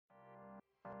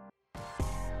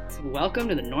Welcome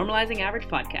to the Normalizing Average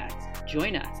podcast.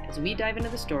 Join us as we dive into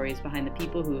the stories behind the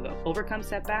people who have overcome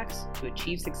setbacks to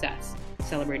achieve success,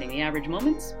 celebrating the average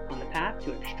moments on the path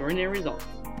to extraordinary results.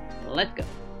 Let's go.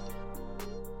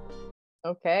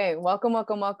 Okay,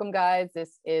 welcome, guys.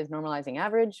 This is Normalizing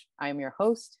Average. I am your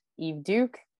host, Eve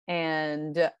Duke,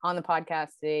 and on the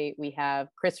podcast today, we have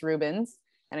Chris Rubens,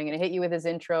 and I'm going to hit you with his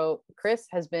intro. Chris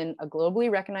has been a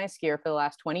globally recognized skier for the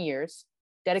last 20 years.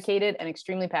 Dedicated and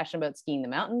extremely passionate about skiing the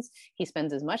mountains. He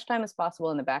spends as much time as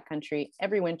possible in the backcountry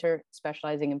every winter,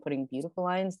 specializing in putting beautiful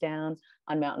lines down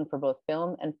on mountain for both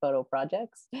film and photo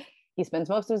projects. He spends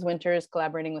most of his winters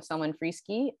collaborating with Salomon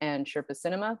Freeski and Sherpas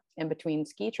cinema. And between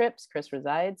ski trips, Chris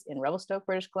resides in Revelstoke,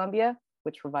 British Columbia,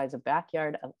 which provides a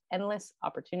backyard of endless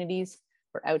opportunities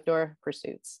for outdoor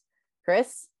pursuits.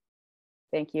 Chris,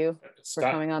 thank you for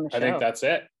coming on the show. I think that's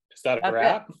it. Is that a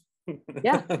wrap?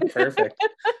 Yeah. Perfect.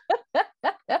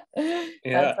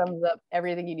 That sums up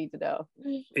everything you need to know.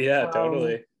 Yeah,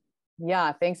 totally.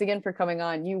 Yeah, thanks again for coming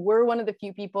on. You were one of the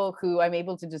few people who I'm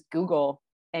able to just Google,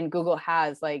 and Google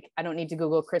has, like, I don't need to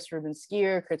Google Chris Rubens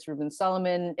skier, Chris Rubens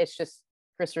Salomon. It's just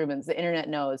Chris Rubens. The internet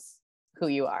knows who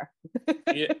you are.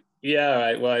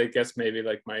 Well, I guess maybe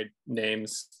like my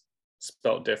name's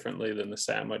spelled differently than the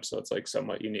sandwich, so it's like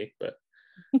somewhat unique, but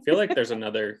I feel like there's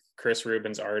another Chris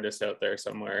Rubens artist out there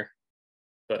somewhere,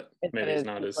 but maybe it's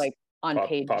not as like on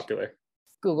page popular.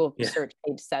 Google search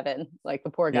page 7. Like,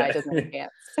 the poor guy doesn't have a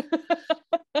chance.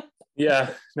 Yeah,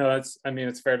 no, it's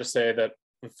fair to say that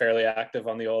I'm fairly active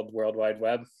on the old World Wide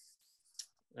Web.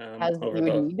 As you would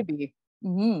need to be.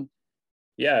 Mm-hmm.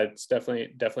 Yeah, it's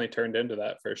definitely turned into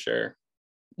that for sure.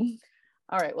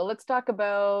 All right, well, let's talk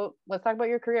about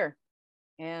your career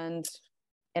and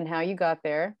how you got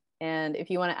there. And if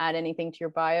you want to add anything to your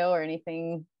bio or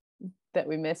anything that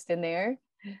we missed in there,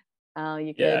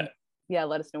 you could,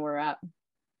 let us know where we're at.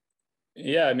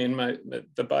 Yeah, I mean,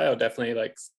 the bio definitely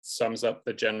like sums up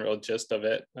the general gist of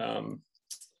it. But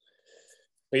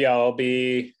yeah, I'll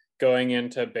be going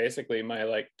into basically my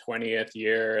like 20th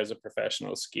year as a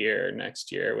professional skier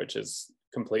next year, which is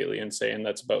completely insane.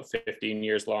 That's about 15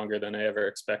 years longer than I ever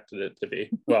expected it to be.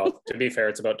 Well, to be fair,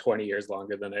 it's about 20 years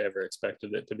longer than I ever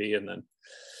expected it to be, and then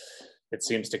it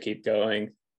seems to keep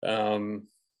going.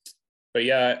 But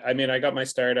yeah, I mean, I got my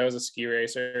start. I was a ski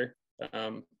racer,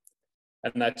 and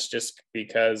that's just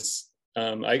because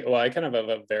I kind of have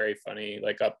a very funny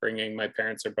like upbringing. My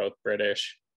parents are both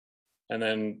British, and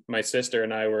then my sister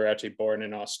and I were actually born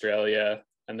in Australia,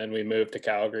 and then we moved to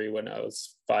Calgary when I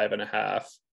was 5.5.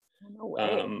 No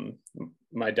way.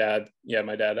 My dad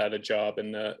had a job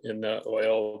in the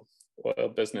oil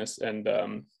business, and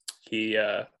he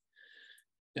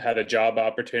had a job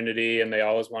opportunity, and they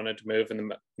always wanted to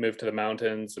move to the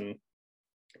mountains, and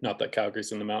not that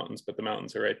Calgary's in the mountains, but the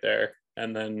mountains are right there.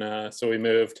 And then so we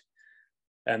moved,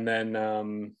 and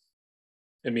then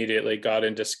immediately got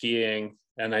into skiing.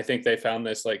 And I think they found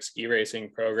this like ski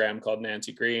racing program called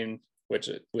Nancy Green, which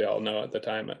we all know at the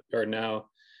time or now,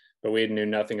 but we knew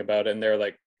nothing about it. And they're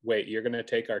like, wait, you're going to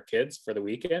take our kids for the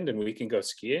weekend and we can go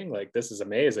skiing? Like, this is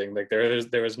amazing. Like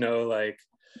there was no like,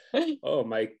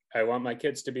 oh, I want my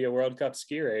kids to be a World Cup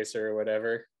ski racer or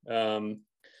whatever.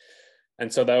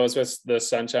 And so that was with the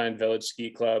Sunshine Village Ski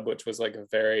Club, which was like a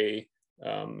very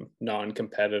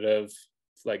non-competitive,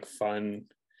 like fun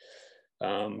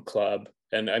club.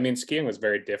 And I mean, skiing was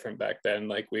very different back then.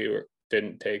 Like,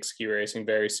 didn't take ski racing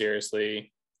very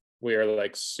seriously. We were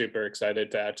like super excited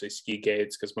to actually ski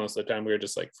gates, because most of the time we were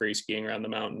just like free skiing around the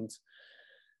mountains.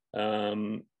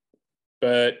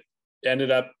 But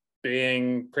ended up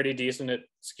being pretty decent at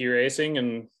ski racing,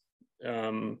 and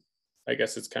I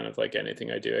guess it's kind of like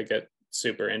anything I do, I get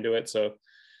super into it. So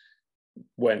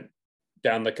went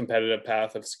down the competitive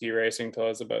path of ski racing till I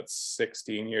was about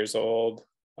 16 years old,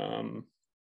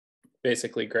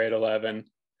 basically grade 11,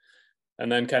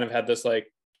 and then kind of had this like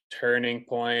turning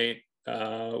point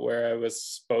where I was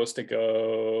supposed to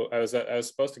go. I was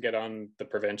supposed to get on the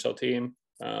provincial team,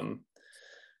 and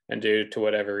due to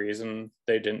whatever reason,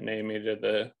 they didn't name me to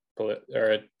the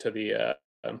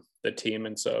team,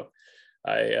 and so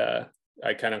I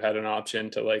kind of had an option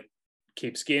to like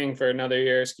keep skiing for another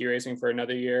year, ski racing for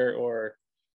another year, or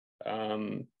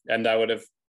and that would have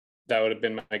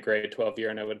been my grade 12 year,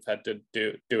 and I would have had to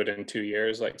do it in 2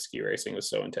 years. Like, ski racing was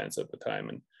so intense at the time,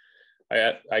 and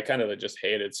I kind of just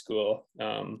hated school,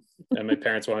 and my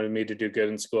parents wanted me to do good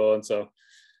in school, and so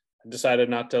I decided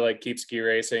not to like keep ski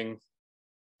racing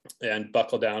and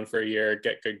buckle down for a year,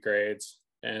 get good grades.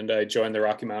 And I joined the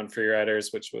Rocky Mountain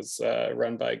Freeriders, which was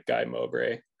run by Guy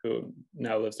Mowbray, who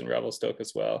now lives in Revelstoke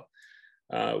as well,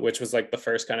 which was like the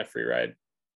first kind of freeride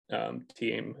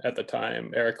team at the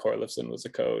time. Eric Horlifson was a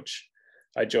coach.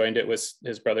 I joined it with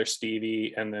his brother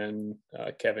Stevie, and then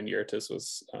Kevin Yurtis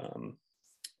was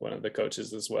one of the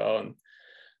coaches as well. And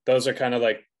those are kind of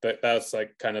like that's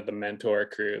like kind of the mentor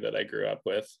crew that I grew up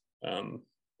with.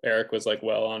 Eric was like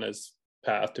well on his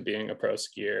path to being a pro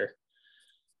skier.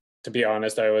 To be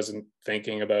honest, I wasn't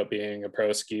thinking about being a pro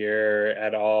skier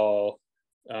at all.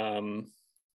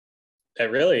 At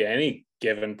really any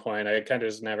given point, I kind of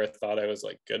just never thought I was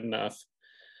like good enough.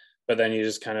 But then you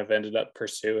just kind of ended up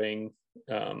pursuing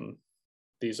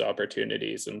these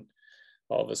opportunities, and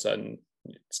all of a sudden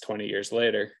it's 20 years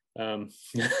later. But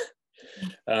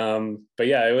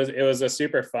yeah, it was a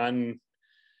super fun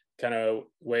kind of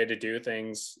way to do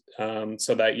things.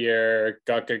 So that year,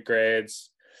 got good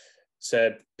grades,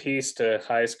 said peace to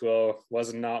high school,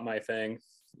 was not my thing.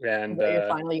 And your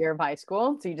final year of high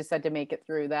school, so you just had to make it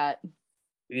through that.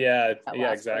 Yeah,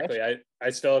 exactly. I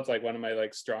still, it's like one of my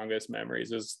like strongest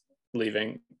memories is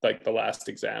leaving like the last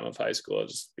exam of high school,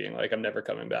 just being like, I'm never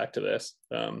coming back to this.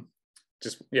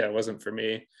 It wasn't for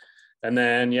me. And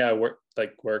then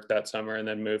worked that summer, and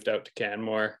then moved out to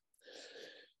Canmore.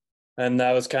 And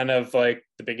that was kind of like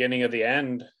the beginning of the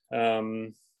end.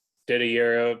 Did a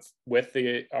year with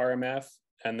the RMF,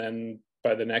 and then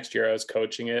by the next year I was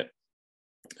coaching it.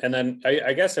 And then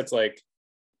I guess it's like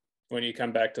when you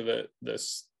come back to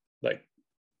this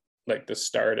the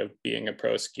start of being a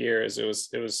pro skier, is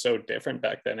it was so different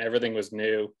back then. Everything was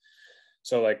new.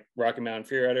 So like Rocky Mountain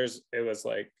Freeriders, it was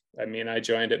like, I mean, I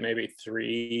joined it maybe 3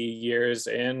 years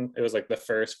in. It was like the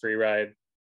first freeride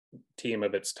team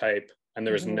of its type, and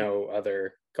there was no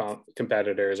other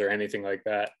competitors or anything like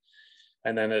that.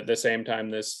 And then at the same time,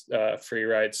 this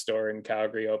freeride store in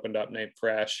Calgary opened up named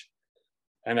Fresh.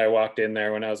 And I walked in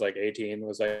there when I was like 18,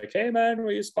 was like, hey man,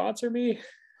 will you sponsor me?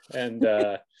 And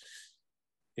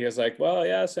he was like, well,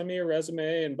 yeah, send me your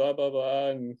resume and blah, blah, blah.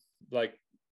 And like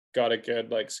got a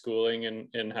good like schooling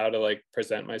in how to like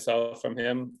present myself from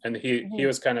him. And he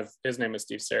was kind of, his name is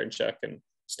Steve Sarenchuk, and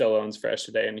still owns Fresh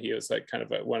today. And he was like kind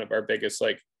of one of our biggest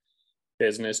like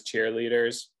business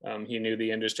cheerleaders. He knew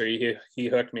the industry. He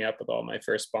hooked me up with all my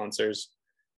first sponsors,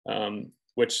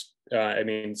 which I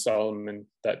mean, Salomon,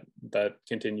 that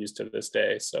continues to this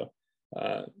day. So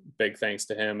big thanks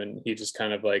to him. And he just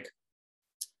kind of like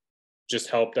just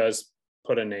helped us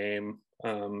put a name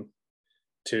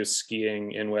to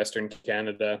skiing in Western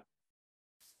Canada.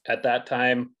 At that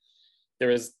time, there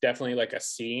was definitely like a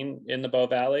scene in the Bow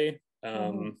Valley,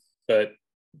 but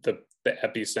the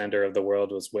epicenter of the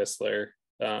world was Whistler.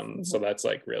 So that's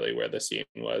like really where the scene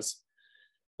was.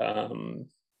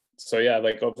 So yeah,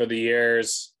 like over the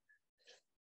years,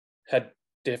 had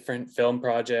different film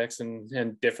projects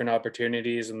and different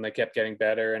opportunities, and they kept getting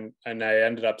better. And I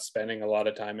ended up spending a lot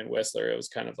of time in Whistler. It was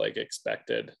kind of like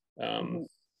expected.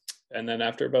 And then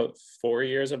after about 4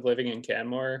 years of living in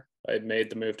Canmore, I made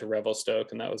the move to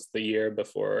Revelstoke, and that was the year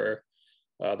before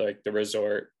like the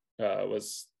resort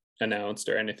was announced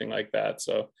or anything like that.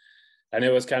 So, and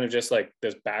it was kind of just like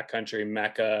this backcountry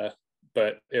mecca,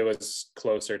 but it was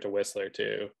closer to Whistler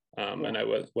too. And I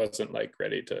wasn't like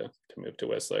ready to move to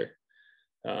Whistler.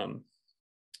 But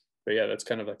yeah, that's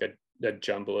kind of like a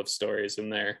jumble of stories in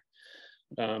there.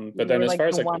 But then as like far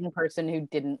as the like one person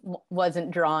who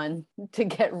wasn't drawn to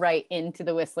get right into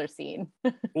the Whistler scene.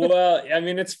 Well, I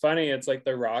mean, it's funny. It's like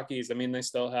the Rockies. I mean, they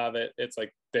still have it. It's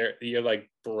like you're like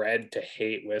bred to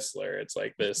hate Whistler. It's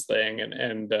like this thing,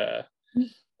 and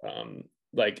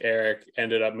like Eric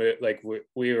ended up like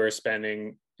we were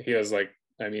spending. He was like,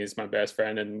 I mean, he's my best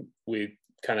friend, and we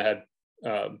kind of had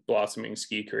blossoming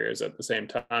ski careers at the same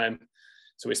time.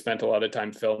 So we spent a lot of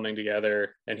time filming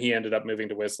together, and he ended up moving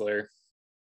to Whistler,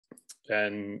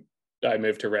 and I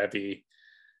moved to Revy,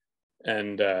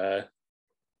 and yeah,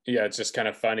 it's just kind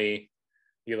of funny.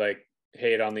 You like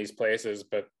hate on these places,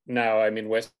 but now, I mean,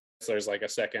 Whistler's like a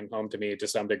second home to me to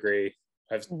some degree.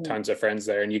 I have tons of friends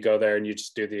there, and you go there and you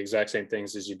just do the exact same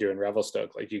things as you do in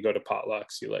Revelstoke. Like you go to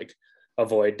potlucks, you like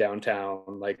avoid downtown,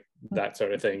 like that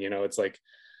sort of thing. You know, it's like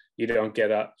you don't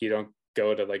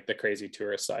go to like the crazy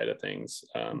tourist side of things,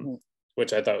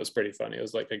 which I thought was pretty funny. It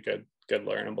was like a good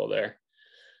learnable there.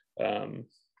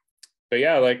 But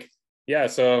yeah, like, yeah,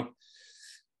 so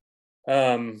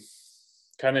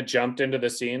kind of jumped into the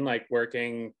scene, like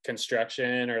working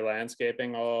construction or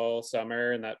landscaping all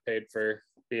summer, and that paid for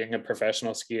being a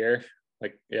professional skier.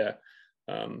 Like, yeah,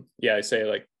 I say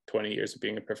like 20 years of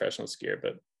being a professional skier,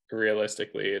 but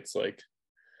realistically, it's like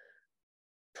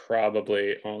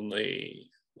probably only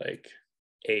like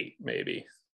 8 maybe.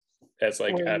 That's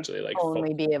like actually like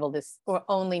only be able to, or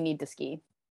only need to ski.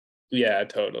 Yeah,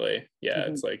 totally. Yeah,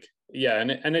 it's like, yeah,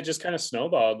 and it just kind of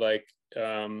snowballed. Like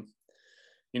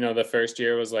the first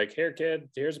year was like, here kid,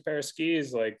 here's a pair of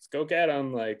skis, like go get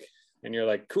them, like, and you're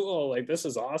like, cool, like this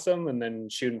is awesome. And then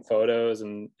shooting photos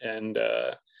and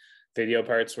video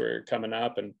parts were coming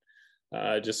up, and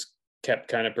just kept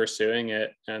kind of pursuing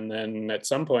it. And then at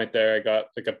some point there, I got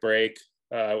like a break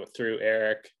through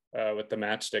Eric with the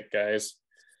Matchstick guys.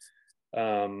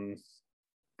 And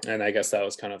I guess that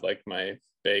was kind of like my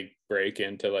big break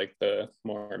into like the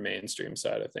more mainstream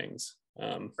side of things.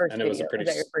 And it was a pretty.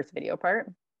 Was that your first video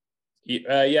part?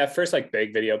 Yeah, first like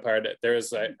big video part. There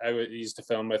was I used to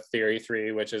film with Theory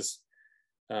 3, which is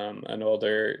an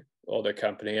older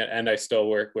company, and I still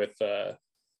work with the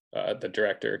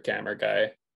director camera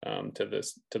guy to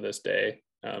this day.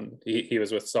 He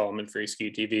was with Salomon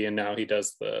Freeski TV, and now he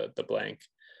does the Blank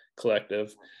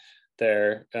Collective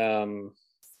there.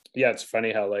 Yeah, it's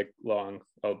funny how like long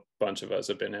a bunch of us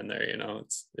have been in there,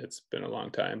 it's been a long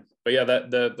time. But yeah,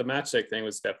 that the Matchstick thing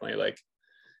was definitely like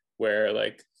where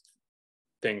like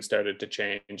things started to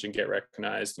change and get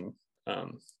recognized. And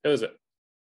it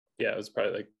was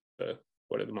probably like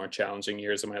one of the more challenging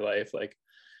years of my life. Like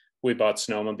we bought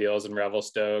snowmobiles in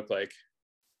Revelstoke, like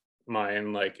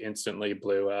mine like instantly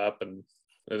blew up, and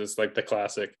it was like the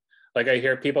classic, like I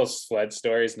hear people's sled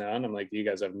stories now and I'm like, you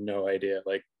guys have no idea,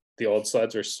 like the old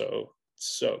sleds were so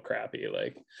crappy,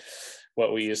 like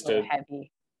what we used to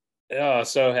heavy. Oh,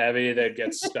 so heavy, they'd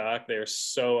get stuck. They're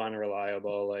so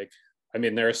unreliable. Like, I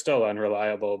mean, they're still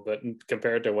unreliable, but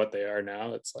compared to what they are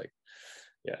now, it's like,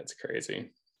 yeah, it's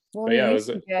crazy. Well, but yeah, you used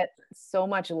to get so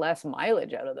much less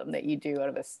mileage out of them that you do out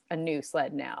of a new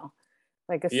sled now.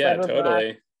 Like a sled would totally.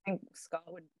 last, I think Scott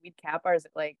we'd cap ours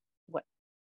at like what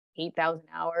 8,000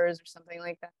 hours or something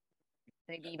like that,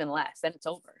 maybe even less. Then it's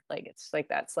over. Like it's like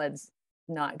that sled's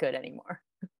not good anymore.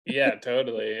 Yeah,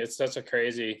 totally. It's such a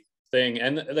crazy thing.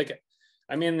 And like,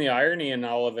 I mean, the irony in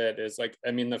all of it is like,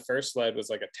 I mean, the first sled was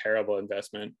like a terrible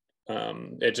investment.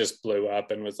 It just blew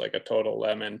up and was like a total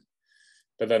lemon.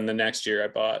 But then the next year I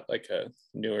bought like a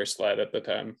newer sled at the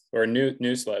time, or a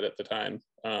new sled at the time.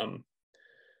 And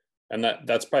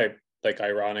that's probably like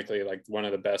ironically like one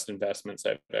of the best investments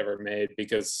I've ever made,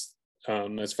 because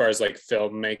as far as like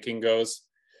filmmaking goes,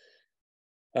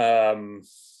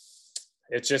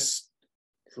 it's just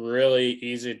really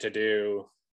easy to do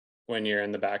when you're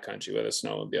in the backcountry with a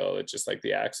snowmobile. It's just like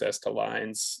the access to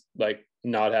lines, like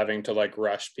not having to like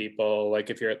rush people. Like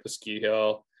if you're at the ski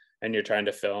hill and you're trying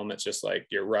to film, it's just like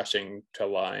you're rushing to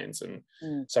lines, and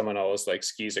someone always like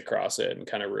skis across it and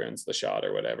kind of ruins the shot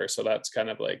or whatever. So that's kind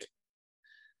of like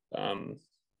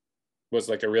was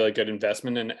like a really good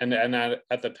investment. And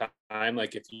at the time,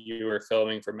 like if you were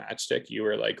filming for Matchstick, you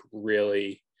were like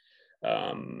really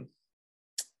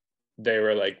they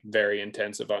were like very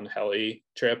intensive on heli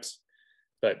trips,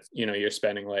 but you're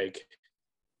spending like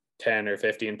 $10,000 or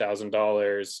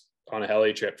 $15,000 on a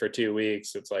heli trip for 2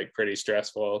 weeks. It's like pretty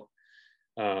stressful.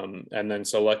 And then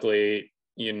so luckily,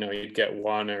 you'd get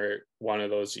one of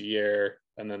those a year,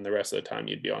 and then the rest of the time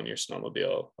you'd be on your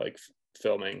snowmobile like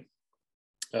filming.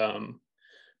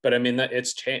 But I mean that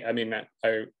it's changed. I mean,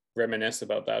 I reminisce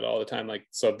about that all the time. Like,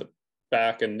 so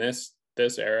back in this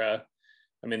era,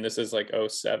 I mean, this is like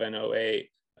 07, 08,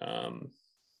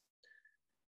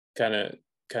 kind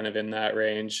of in that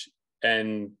range.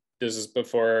 And this is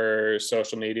before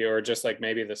social media, or just like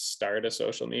maybe the start of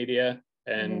social media.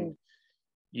 And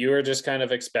you were just kind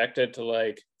of expected to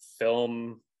like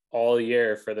film all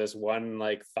year for this one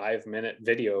like 5-minute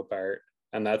video part.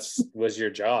 And was your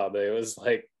job. It was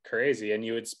like crazy. And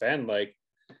you would spend like,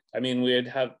 I mean, you'd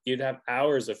have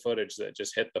hours of footage that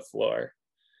just hit the floor.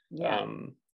 Yeah.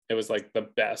 It was like the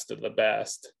best of the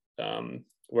best.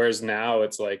 Whereas now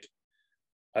it's like,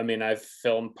 I mean, I've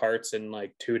filmed parts in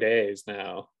like 2 days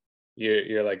now.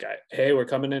 You're like, hey, we're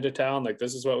coming into town. Like,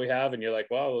 this is what we have. And you're like,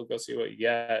 well, we'll go see what you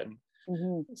get.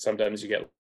 And sometimes you get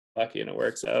lucky and it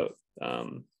works out.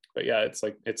 But yeah, it's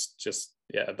like, it's just,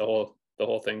 yeah, the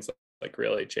whole thing's like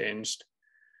really changed.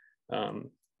 And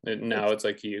now it's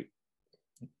like you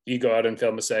go out and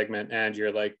film a segment, and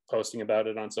you're like posting about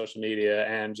it on social media,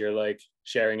 and you're like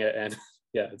sharing it, and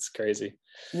yeah, it's crazy.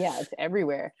 Yeah, it's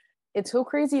everywhere. It's so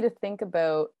crazy to think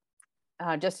about.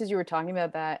 Just as you were talking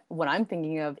about that, what I'm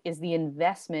thinking of is the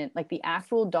investment, like the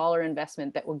actual dollar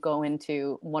investment that would go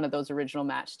into one of those original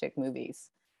Matchstick movies.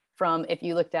 From, if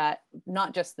you looked at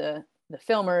not just the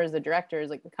filmers, the directors,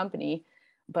 like the company,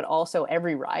 but also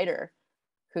every rider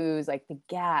who's like the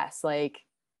gas, like,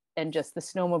 and just the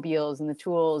snowmobiles and the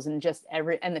tools and just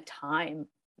and the time.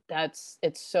 It's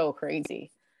so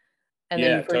crazy. And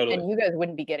yeah, then totally. and you guys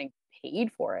wouldn't be getting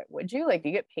paid for it, would you? Like,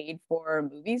 you get paid for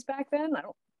movies back then?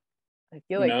 I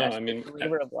feel like no, that's I mean,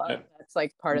 labor of love. That's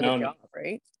like part of the job,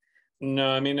 right?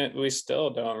 No, I mean, we still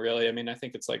don't really. I mean, I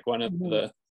think it's like one of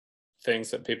the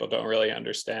things that people don't really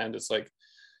understand. It's like,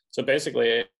 so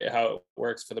basically how it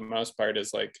works for the most part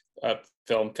is like a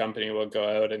film company will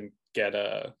go out and get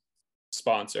a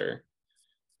sponsor,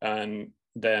 and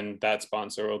then that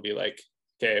sponsor will be like,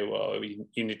 okay, well,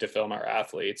 you need to film our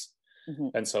athletes.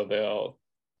 And so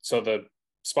the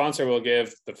sponsor will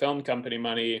give the film company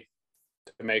money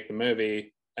to make the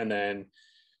movie, and then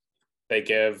they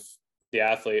give the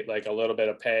athlete like a little bit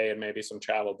of pay and maybe some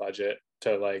travel budget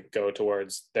to like go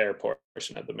towards their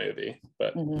portion of the movie.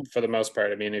 But for the most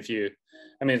part, I mean,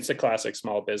 it's a classic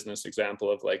small business example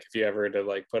of like, if you ever to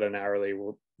like put an hourly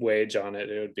wage on it,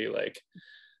 it would be like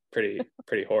pretty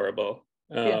horrible.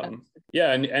 And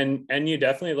you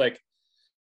definitely like,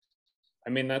 I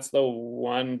mean, that's the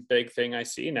one big thing I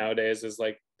see nowadays is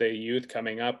like the youth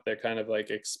coming up, they're kind of like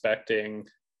expecting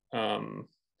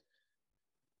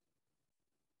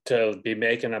to be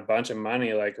making a bunch of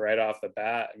money like right off the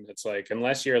bat. And it's like,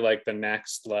 unless you're like the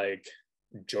next like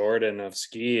Jordan of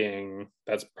skiing,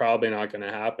 that's probably not going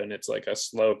to happen. It's like a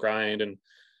slow grind. And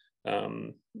I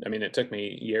mean, it took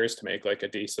me years to make like a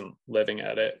decent living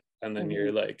at it. And then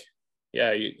you're like,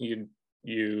 yeah,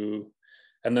 you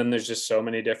and then there's just so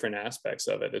many different aspects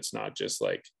of it. It's not just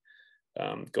like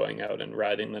going out and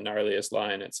riding the gnarliest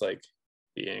line. It's like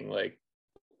being like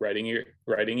writing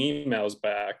emails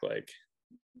back, like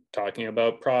talking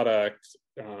about product,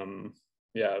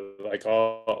 like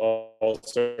all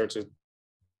sorts of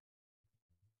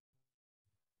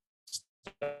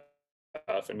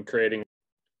stuff and creating.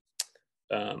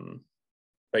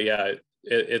 But yeah,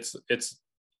 it's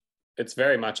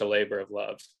very much a labor of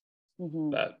love.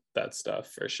 That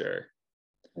stuff for sure.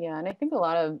 Yeah, and I think a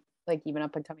lot of like even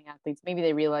up and coming athletes, maybe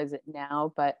they realize it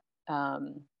now, but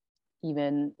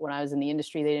even when I was in the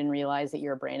industry, they didn't realize that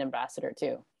you're a brand ambassador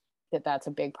too. That's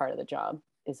a big part of the job,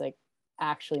 is like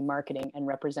actually marketing and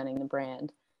representing the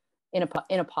brand in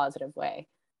a positive way.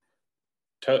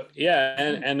 Yeah,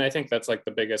 and I think that's like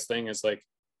the biggest thing is like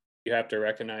you have to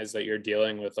recognize that you're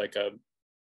dealing with like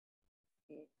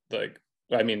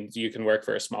I mean, you can work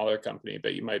for a smaller company,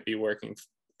 but you might be working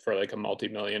for like a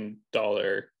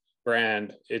multi-million-dollar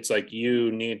brand. It's like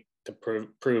you need to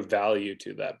prove value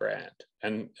to that brand,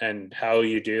 and how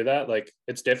you do that, like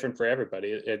it's different for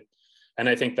everybody. And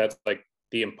I think that's like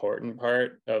the important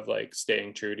part of like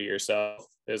staying true to yourself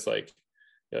is like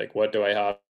what do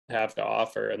I have to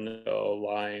offer, and then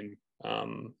align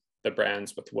the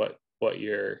brands with what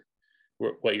your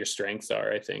strengths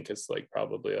are. I think is like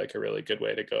probably like a really good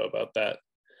way to go about that.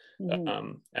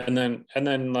 And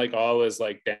then like always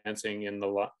like dancing in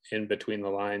between the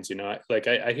lines, you know, like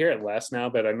I hear it less now,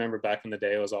 but I remember back in the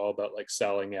day it was all about like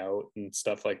selling out and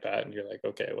stuff like that, and you're like,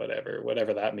 okay,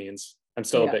 whatever that means. I'm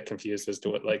still a bit confused as to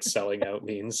what like selling out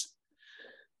means.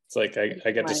 It's like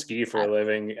I get to ski for a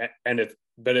living, and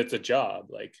but it's a job.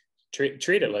 Like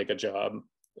treat it like a job,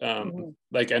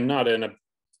 like, and not in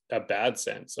a bad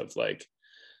sense of like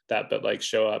that, but like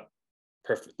show up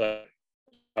perfect, like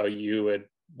how you would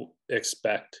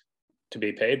expect to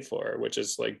be paid for, which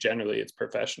is like generally it's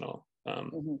professional.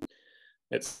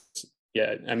 It's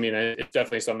I mean, it's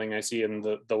definitely something I see in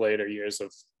the later years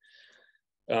of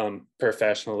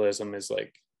professionalism is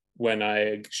like when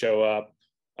I show up,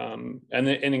 and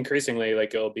increasingly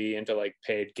like it'll be into like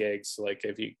paid gigs. Like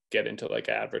if you get into like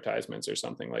advertisements or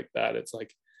something like that, it's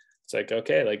like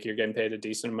okay, like you're getting paid a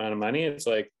decent amount of money. It's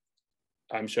like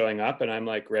I'm showing up and I'm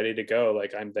like ready to go.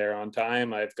 Like I'm there on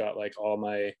time. I've got like all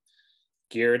my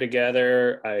gear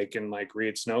together. I can like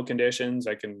read snow conditions.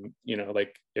 I can, you know,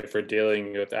 like if we're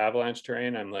dealing with avalanche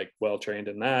terrain, I'm like well trained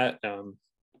in that.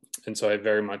 And so I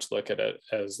very much look at it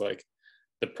as like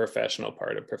the professional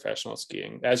part of professional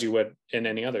skiing, as you would in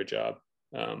any other job.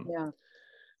 Do you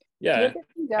Yeah. ever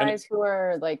see guys who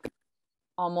are like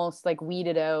almost like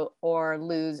weeded out or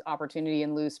lose opportunity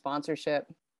and lose sponsorship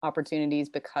opportunities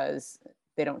because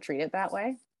they don't treat it that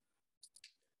way?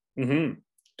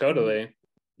 Totally.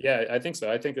 Yeah, I think so.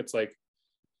 I think it's like,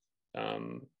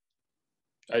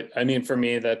 I mean, for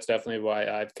me, that's definitely why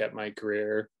I've kept my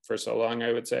career for so long,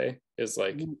 I would say, is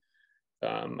like,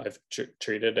 I've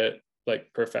treated it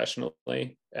like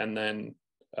professionally, and then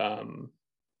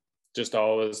just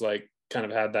always like kind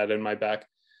of had that in my back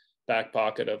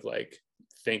pocket of like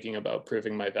thinking about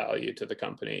proving my value to the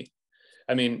company.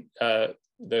 I mean,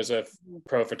 there's a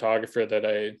pro photographer that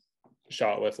I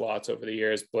shot with lots over the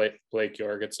years, Blake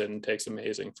Jorgensen, takes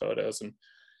amazing photos, and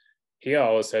he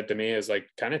always said to me is like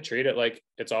kind of treat it like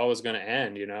it's always going to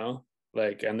end, you know,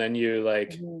 like, and then you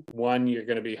like one, you're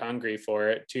going to be hungry for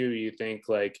it. Two, you think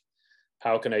like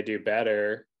how can I do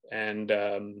better, and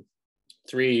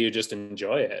three, you just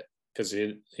enjoy it. because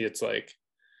it's like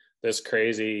this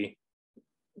crazy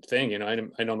thing, you know.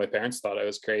 I know my parents thought I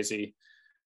was crazy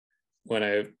when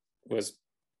I was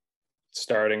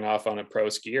starting off on a pro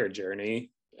skier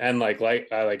journey, and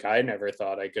I never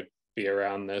thought I could be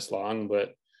around this long,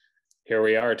 but here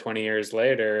we are 20 years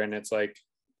later, and it's like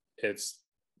it's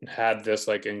had this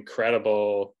like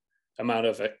incredible amount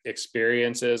of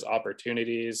experiences,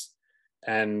 opportunities,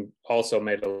 and also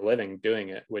made a living doing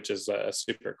it, which is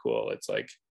super cool. It's like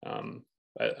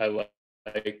I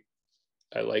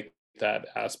like that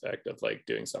aspect of like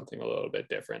doing something a little bit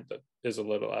different that is a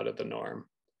little out of the norm.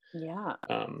 Yeah.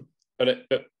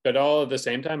 But all at the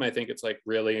same time, I think it's like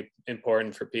really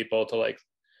important for people to like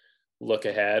look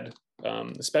ahead,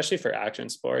 especially for action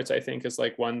sports. I think is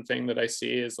like one thing that I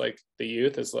see is like the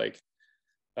youth is like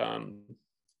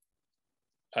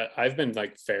I've been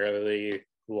like fairly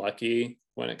lucky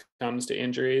when it comes to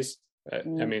injuries. I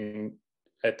mean,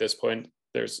 at this point,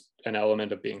 there's an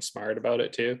element of being smart about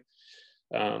it too.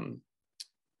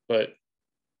 But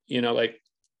you know, like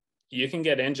you can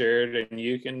get injured and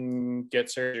you can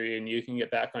get surgery and you can get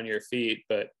back on your feet,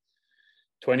 but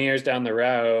 20 years down the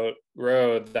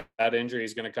road, that injury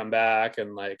is going to come back,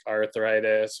 and like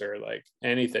arthritis or like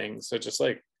anything. So just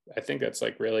like, I think that's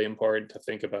like really important to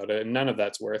think about it, and none of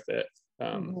that's worth it.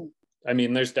 I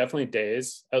mean, there's definitely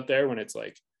days out there when it's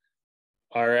like,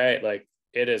 all right, like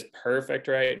it is perfect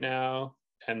right now,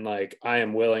 and like I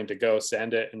am willing to go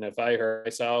send it. And if I hurt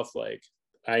myself, like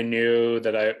I knew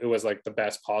that it was like the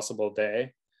best possible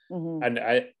day. And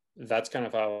that's kind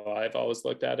of how I've always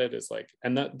looked at it, is like,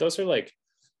 and those are like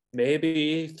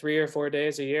maybe 3 or 4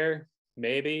 days a year,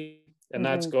 maybe, and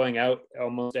that's going out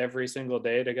almost every single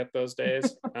day to get those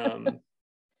days.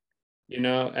 You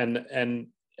know,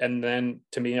 and then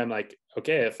to me, I'm like,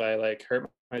 okay, if I like hurt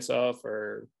myself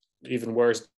or even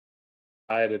worse,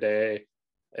 die today,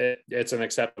 it's an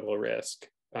acceptable risk.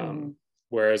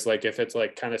 Whereas like if it's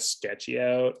like kind of sketchy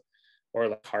out, or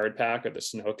like hard pack, or the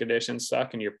snow conditions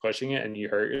suck and you're pushing it and you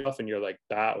hurt yourself and you're like,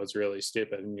 that was really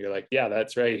stupid, and you're like, yeah,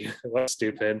 that's right, it was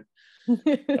stupid.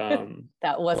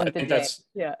 That wasn't the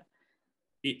day.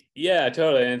 Yeah,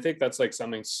 totally. And I think that's like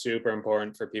something super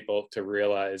important for people to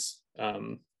realize.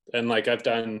 And like I've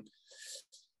done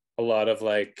a lot of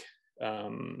like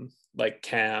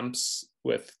camps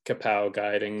with Kapow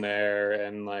guiding there,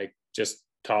 and like just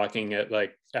talking at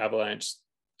like avalanche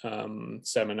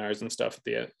seminars and stuff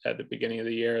at the beginning of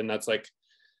the year. And that's like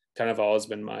kind of always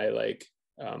been my like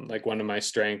one of my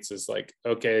strengths is like,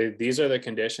 okay, these are the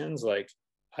conditions. Like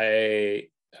I'm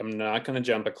not going to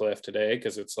jump a cliff today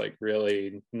because it's like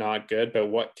really not good, but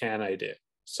what can I do?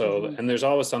 So, and there's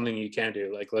always something you can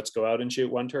do. Like, let's go out and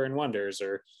shoot one turn wonders,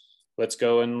 or let's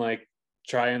go and like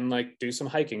try and like do some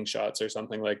hiking shots or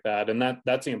something like that. And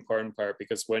that's the important part,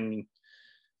 because when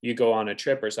you go on a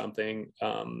trip or something,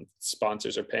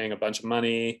 sponsors are paying a bunch of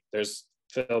money. There's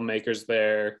filmmakers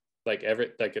there, like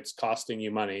it's costing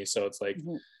you money. So it's like,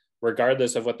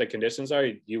 regardless of what the conditions are,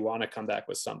 you want to come back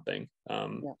with something,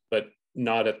 but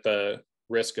not at the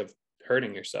risk of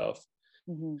hurting yourself.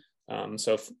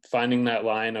 So finding that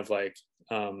line of like,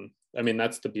 I mean,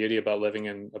 that's the beauty about living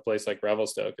in a place like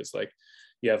Revelstoke, is like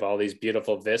you have all these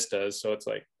beautiful vistas. So it's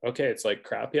like, okay, it's like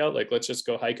crappy out, like let's just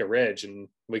go hike a ridge and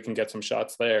we can get some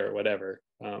shots there or whatever.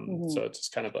 So it's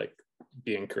just kind of like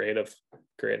being creative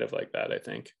like that, I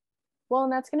think. Well,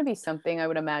 and that's going to be something I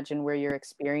would imagine where your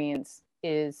experience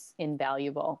is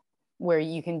invaluable, where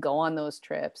you can go on those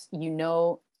trips, you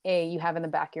know, you have in the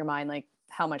back of your mind like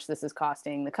how much this is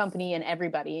costing the company and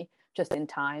everybody, just in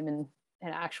time and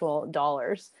actual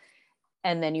dollars.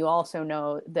 And then you also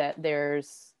know that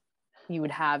you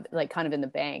would have like kind of in the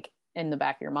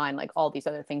back of your mind, like all these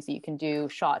other things that you can do,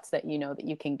 shots that you know that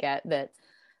you can get, that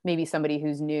maybe somebody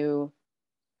who's new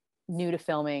to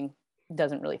filming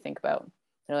doesn't really think about.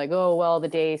 They're like, oh, well, the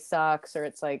day sucks, or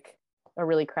it's like a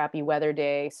really crappy weather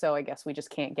day, so I guess we just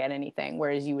can't get anything.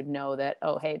 Whereas you would know that,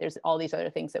 oh, hey, there's all these other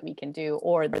things that we can do,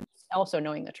 or also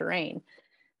knowing the terrain,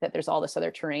 that there's all this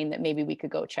other terrain that maybe we could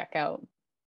go check out.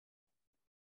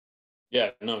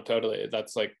 Yeah, no, totally.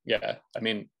 That's like, yeah, I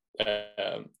mean,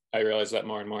 I realize that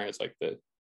more and more. It's like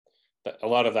a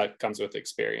lot of that comes with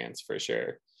experience for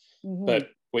sure. But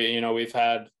we've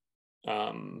had,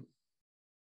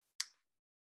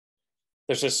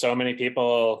 there's just so many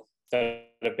people that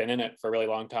have been in it for a really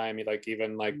long time, like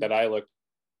even like that I looked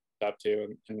up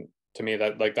to, and to me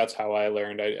that like that's how I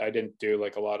learned. I didn't do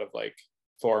like a lot of like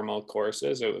formal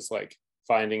courses. It was like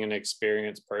finding an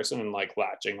experienced person and like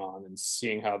latching on and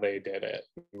seeing how they did it,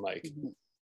 and like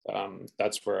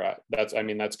that's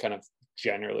kind of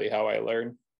generally how I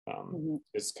learn,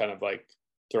 is kind of like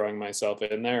throwing myself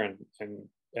in there and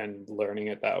and learning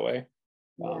it that way.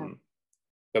 Yeah.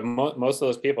 But most of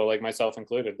those people, like myself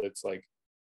included, it's like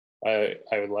I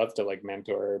would love to like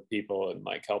mentor people and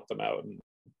like help them out and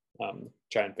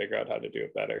try and figure out how to do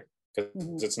it better,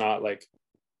 because it's not like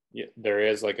there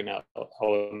is like an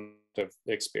element of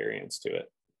experience to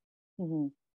it.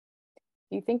 Do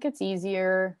you think it's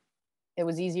easier? It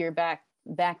was easier back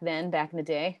then, back in the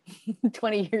day,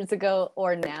 20 years ago,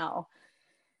 or now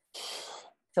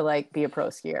to like be a pro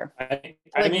skier? I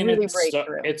mean, really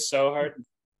it's so hard.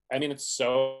 I mean, it's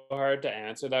so hard to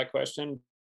answer that question,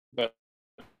 but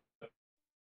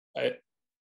I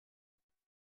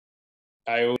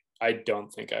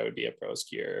don't think I would be a pro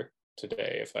skier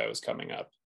today if I was coming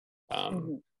up,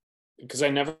 because I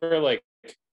never like,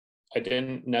 I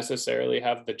didn't necessarily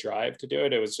have the drive to do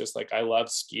it. It was just like I love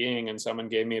skiing, and someone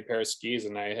gave me a pair of skis,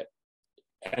 and I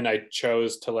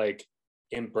chose to like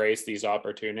embrace these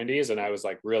opportunities, and I was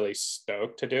like really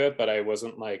stoked to do it, but I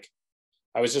wasn't like,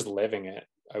 I was just living it.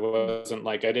 I wasn't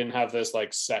like, I didn't have this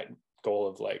like set goal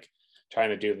of like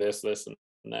trying to do this and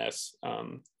this,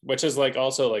 which is like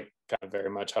also like kind of very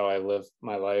much how I live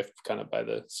my life, kind of by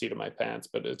the seat of my pants,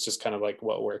 but it's just kind of like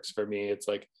what works for me. It's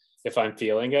like, if I'm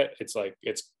feeling it, it's like,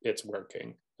 it's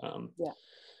working.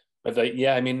 But like,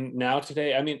 yeah, I mean, now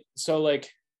today, I mean, so like,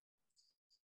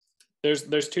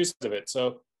 there's two sides of it.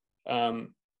 So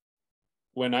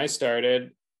when I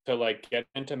started to like get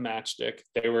into matchstick,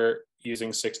 they were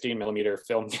using 16mm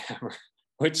film camera,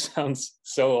 which sounds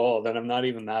so old, and I'm not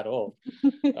even that old.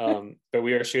 But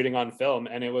we were shooting on film,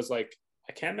 and it was like,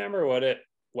 I can't remember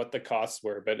what the costs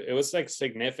were, but it was like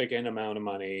significant amount of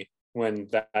money when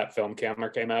that film camera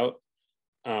came out,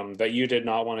 that you did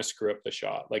not want to screw up the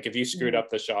shot. Like if you screwed up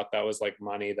the shot, that was like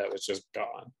money that was just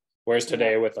gone. Whereas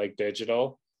today with like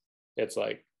digital, it's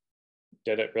like,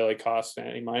 did it really cost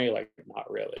any money? Like not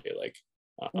really. Like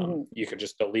you could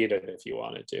just delete it if you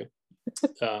wanted to.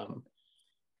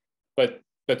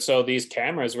 But so these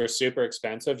cameras were super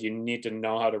expensive. You need to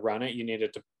know how to run it. You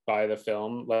needed to buy the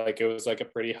film. Like it was like a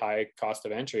pretty high cost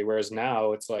of entry. Whereas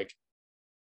now it's like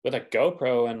with a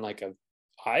GoPro and like a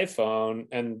iPhone,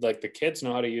 and like the kids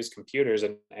know how to use computers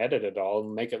and edit it all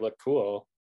and make it look cool.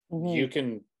 You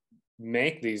can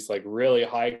make these like really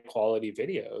high quality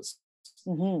videos.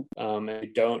 And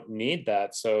you don't need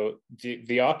that. So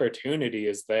the opportunity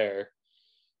is there.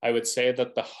 I would say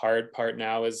that the hard part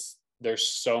now is there's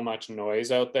so much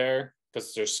noise out there,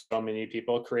 because there's so many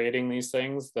people creating these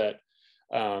things that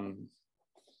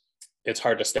it's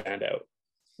hard to stand out.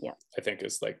 I think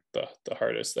is like the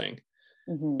hardest thing.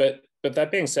 But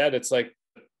that being said, it's like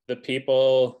the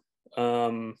people,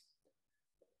 you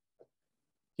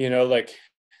know, like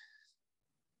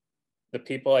the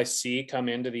people I see come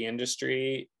into the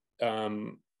industry,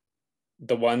 the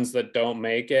ones that don't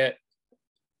make it,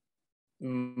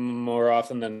 more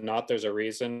often than not, there's a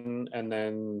reason. And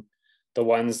then the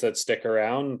ones that stick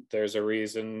around, there's a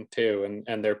reason too.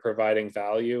 And they're providing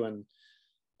value, and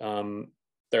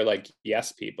they're like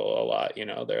yes people a lot, you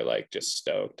know, they're like just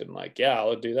stoked and like, yeah,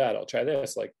 I'll do that, I'll try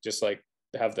this, like just like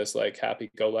have this like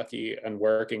happy-go-lucky and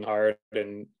working hard,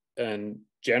 and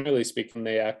generally speaking,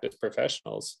 they act as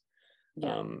professionals.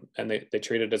 And they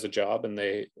treat it as a job, and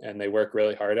they work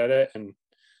really hard at it, and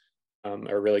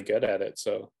are really good at it.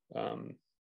 So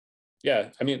yeah,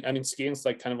 I mean skiing's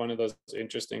like kind of one of those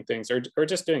interesting things, or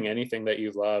just doing anything that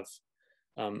you love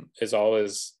is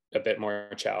always a bit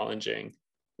more challenging.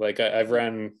 Like I've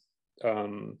run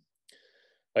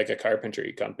like a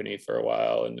carpentry company for a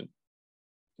while, and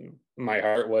my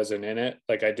heart wasn't in it.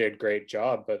 Like I did great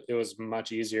job, but it was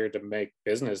much easier to make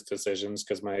business decisions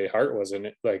because my heart wasn't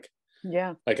it. Like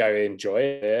I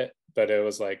enjoyed it, but it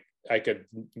was like I could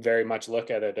very much look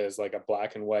at it as like a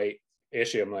black and white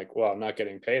issue. I'm like, well, I'm not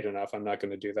getting paid enough, I'm not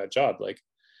going to do that job. Like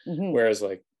whereas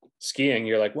like skiing,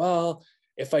 you're like, well,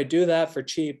 if I do that for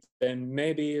cheap, then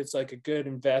maybe it's like a good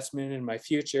investment in my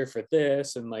future for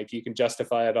this. And like, you can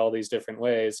justify it all these different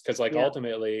ways. Cause like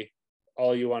ultimately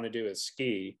all you want to do is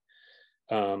ski.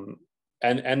 And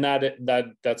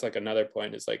that's like another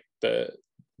point is like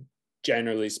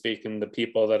generally speaking, the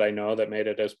people that I know that made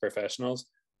it as professionals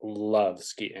love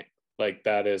skiing. Like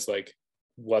that is like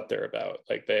what they're about.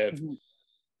 Like they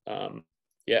have,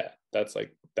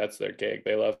 that's their gig.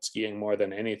 They love skiing more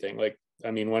than anything. Like,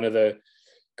 I mean, one of the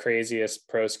craziest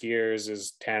pro skiers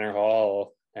is Tanner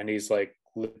Hall, and he's like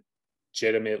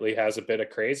legitimately has a bit of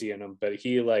crazy in him, but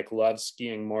he like loves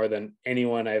skiing more than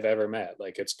anyone I've ever met.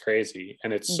 Like it's crazy,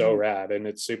 and it's so rad, and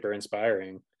it's super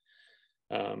inspiring.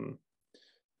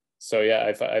 So yeah,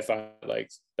 I find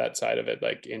like that side of it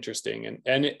like interesting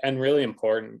and really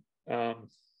important. I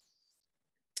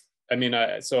mean,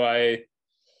 I'm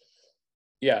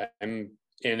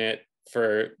in it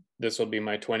for, this will be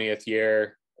my 20th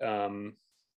year. And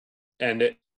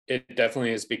it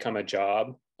definitely has become a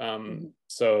job.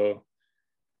 So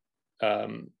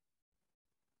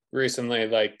recently,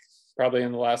 like probably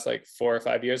in the last like 4 or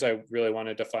 5 years, I really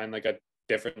wanted to find like a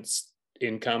different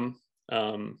income,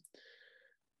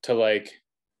 to like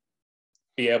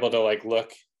be able to like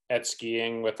look at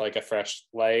skiing with like a fresh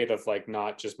light of like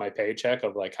not just my paycheck,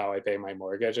 of like how I pay my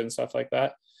mortgage and stuff like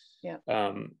that. Yeah.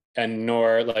 And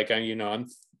nor like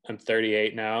I'm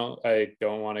 38 now. I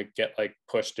don't want to get like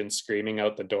pushed and screaming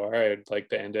out the door. I'd like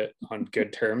to end it on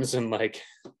good terms and like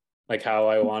how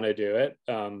I want to do it.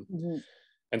 And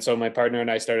so my partner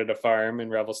and I started a farm in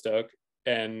Revelstoke,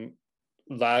 and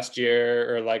last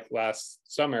year, or like last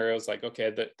summer, it was like,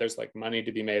 okay, there's like money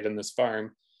to be made in this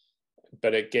farm,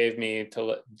 but it gave me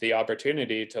the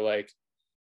opportunity to like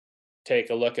take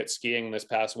a look at skiing this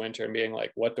past winter and being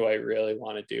like, what do I really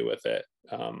want to do with it,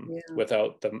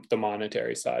 without the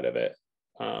monetary side of it.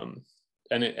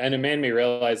 And it made me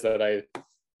realize that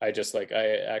I just like,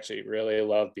 I actually really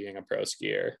love being a pro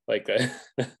skier. Like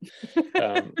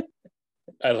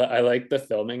I like the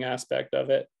filming aspect of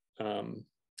it.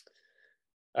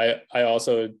 I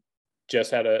also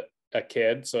just had a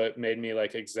kid, so it made me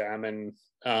like examine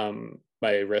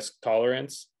my risk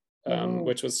tolerance,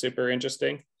 which was super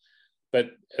interesting.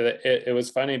 But it was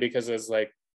funny because it's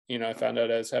like, you know, I found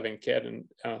out I was having a kid,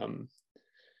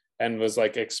 and was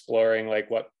like exploring like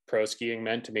what pro skiing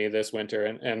meant to me this winter,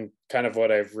 and kind of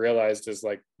what I've realized is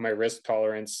like my risk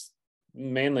tolerance,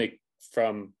 mainly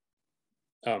from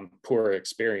poor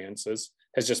experiences,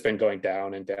 has just been going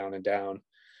down and down and down.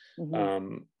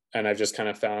 And I've just kind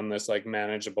of found this like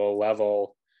manageable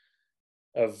level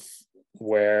of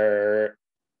where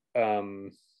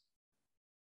I'm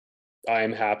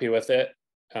happy with it.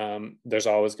 There's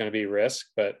always going to be risk,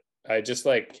 but I just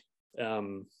like,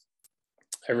 I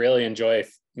really enjoy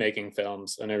making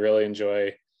films, and I really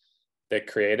enjoy the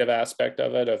creative aspect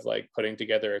of it, of like putting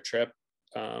together a trip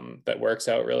that works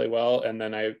out really well. And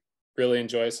then I really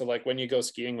enjoy, so like when you go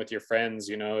skiing with your friends,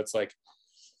 you know, it's like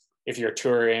if you're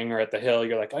touring or at the hill,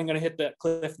 you're like, I'm going to hit that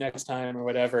cliff next time or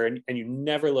whatever, and you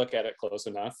never look at it close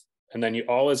enough. And then you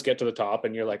always get to the top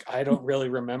and you're like, I don't really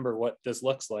remember what this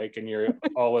looks like. And you're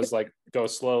always like, go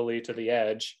slowly to the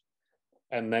edge.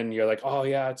 And then you're like, oh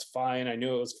yeah, it's fine. I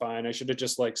knew it was fine. I should have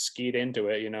just like skied into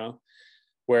it, you know?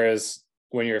 Whereas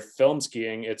when you're film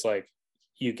skiing, it's like,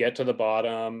 you get to the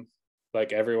bottom,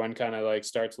 like everyone kind of like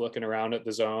starts looking around at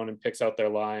the zone and picks out their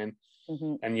line.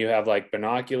 And you have like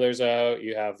binoculars out,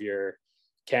 you have your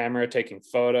camera taking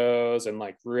photos and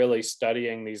like really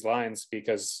studying these lines,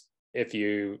 because if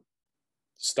you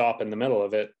stop in the middle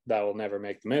of it, that will never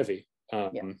make the movie.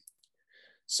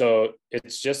 So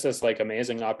it's just this like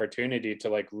amazing opportunity to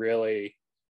like really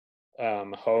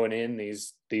hone in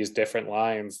these different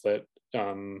lines that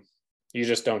you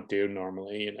just don't do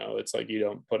normally, you know. It's like you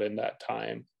don't put in that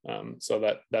time.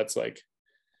 So that's like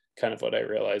kind of what I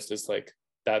realized is like,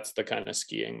 that's the kind of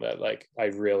skiing that like I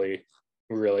really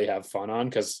have fun on,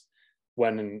 because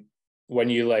when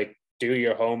you like do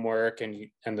your homework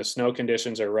and the snow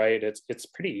conditions are right, it's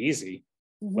pretty easy.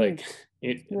 Like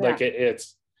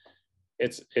it's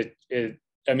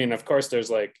I mean, of course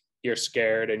there's like, you're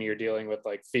scared and you're dealing with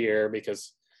like fear,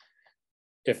 because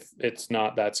if it's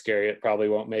not that scary, it probably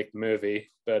won't make the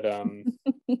movie. But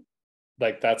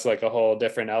like that's like a whole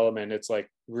different element. It's like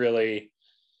really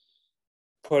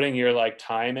putting your like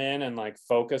time in and like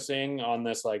focusing on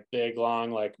this like big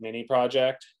long like mini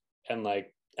project, and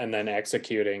then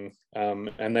executing,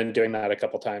 and then doing that a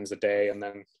couple times a day, and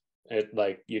then it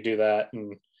like you do that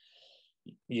and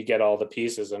you get all the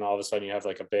pieces, and all of a sudden you have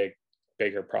like a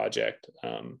bigger project.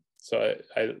 So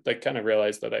I like kind of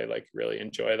realized that I like really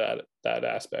enjoy that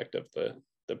aspect of the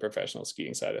professional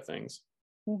skiing side of things.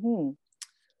 On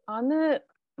the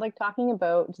like talking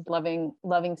about just loving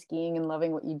skiing and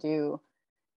loving what you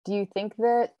do you think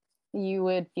that you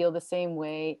would feel the same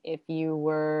way if you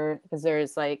were, because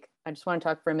there's like, I just want to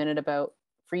talk for a minute about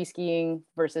free skiing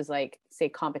versus like say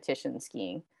competition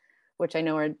skiing, which I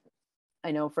know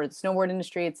for the snowboard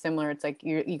industry it's similar. It's like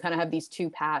you kind of have these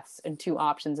two paths and two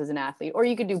options as an athlete, or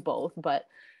you could do both, but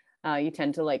you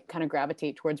tend to like kind of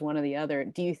gravitate towards one or the other.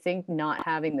 Do you think not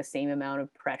having the same amount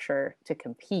of pressure to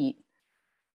compete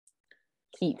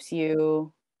keeps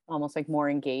you almost like more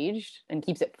engaged and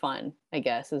keeps it fun, I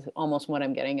guess, is almost what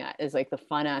I'm getting at, is like the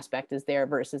fun aspect is there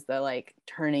versus the like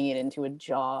turning it into a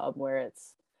job where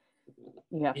it's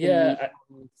you have to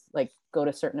like go to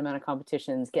a certain amount of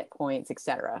competitions, get points,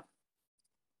 etc.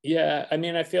 I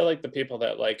mean, I feel like the people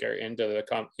that like are into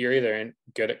you're either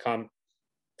good at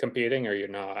competing or you're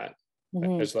not.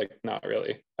 There's like not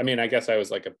really, I mean, I guess I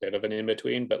was like a bit of an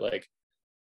in-between, but like,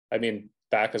 I mean,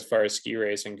 back as far as ski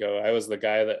racing go, I was the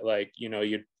guy that like, you know,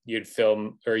 you'd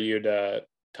film or you'd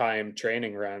time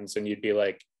training runs and you'd be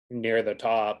like near the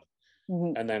top.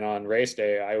 And then on race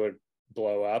day, I would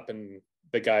blow up, and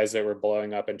the guys that were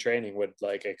blowing up in training would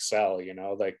like excel, you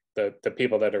know, like the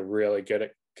people that are really good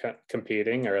at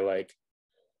competing are like,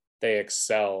 they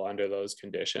excel under those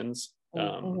conditions.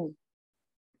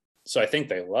 So I think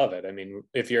they love it. I mean,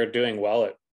 if you're doing well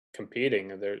at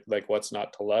competing, they're like, what's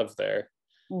not to love there?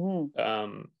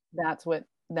 That's what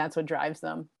drives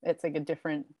them. It's like a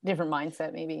different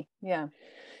mindset, maybe.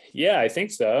 Yeah, I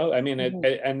think so. I mean,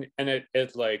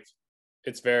 it like,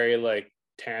 it's very like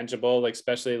tangible, like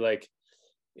especially like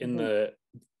in the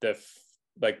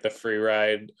like the free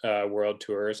ride world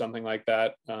tour or something like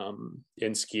that.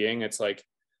 In skiing, it's like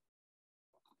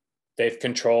they've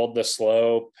controlled the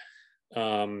slope.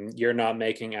 You're not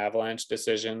making avalanche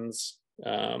decisions.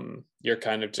 You're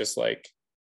kind of just like,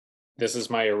 this is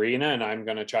my arena and I'm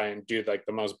going to try and do like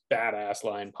the most badass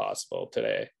line possible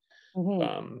today.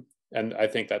 And I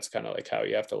think that's kind of like how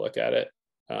you have to look at it.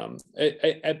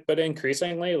 But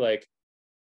increasingly, like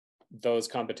those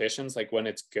competitions, like when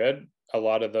it's good, a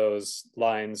lot of those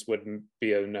lines would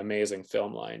be an amazing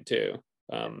film line too.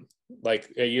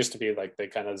 Like it used to be like they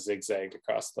kind of zigzagged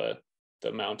across the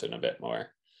mountain a bit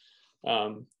more.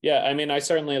 Yeah, I mean, I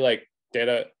certainly like did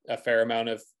a fair amount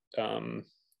of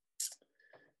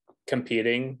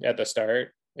competing at the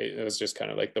start. It was just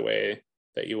kind of like the way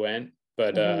that you went,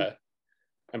 but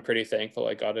I'm pretty thankful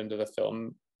I got into the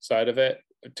film side of it.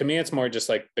 To me, it's more just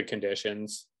like the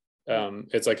conditions.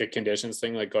 It's like a conditions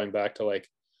thing, like going back to like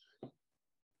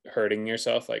hurting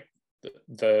yourself, like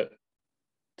the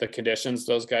conditions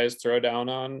those guys throw down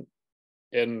on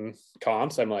in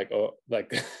comps. I'm like, oh,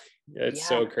 like it's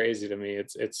so crazy to me.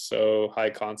 It's so high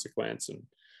consequence.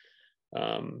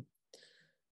 And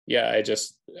yeah,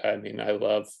 I mean, I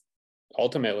love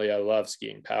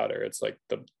skiing powder. It's like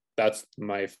that's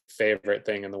my favorite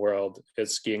thing in the world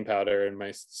is skiing powder. And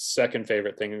my second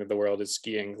favorite thing in the world is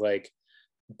skiing like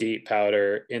deep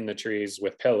powder in the trees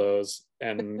with pillows.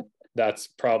 And that's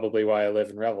probably why I live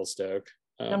in Revelstoke.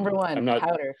 Number one,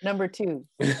 powder. Number two,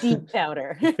 deep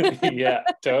powder. Yeah,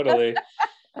 totally.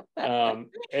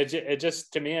 It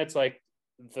just, to me, it's like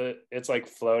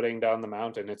floating down the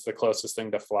mountain. It's the closest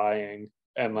thing to flying.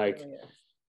 And like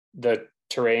the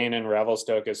terrain in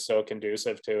Revelstoke is so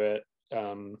conducive to it.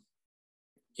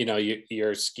 You know,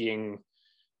 you're skiing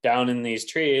down in these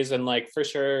trees, and like for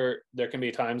sure there can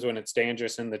be times when it's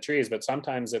dangerous in the trees, but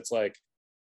sometimes it's like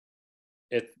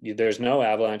there's no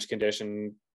avalanche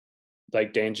condition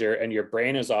like danger, and your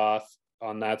brain is off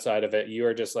on that side of it. You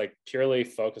are just like purely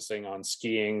focusing on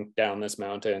skiing down this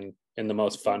mountain in the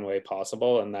most fun way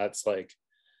possible. And that's like,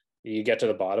 you get to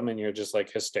the bottom and you're just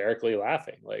like hysterically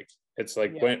laughing. Like, it's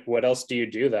like, what else do you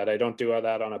do that? I don't do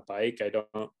that on a bike. I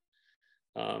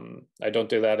don't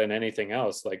do that in anything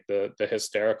else. Like the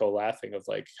hysterical laughing of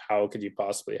like, how could you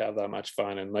possibly have that much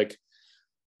fun? And like,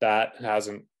 that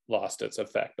hasn't lost its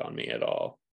effect on me at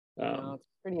all. No, it's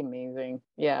pretty amazing.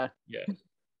 Yeah.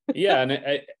 And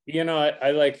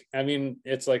I mean,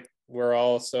 it's like, we're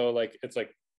all so like, it's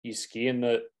like you ski in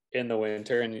the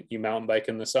winter and you mountain bike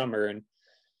in the summer. And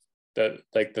the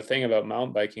thing about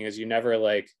mountain biking is you never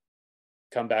like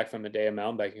come back from a day of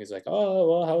mountain biking. It's like, oh,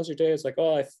 well, how was your day? It's like,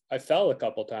 oh, I fell a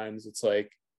couple times. It's like,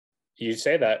 you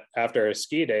say that after a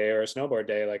ski day or a snowboard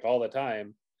day, like all the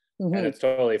time, and it's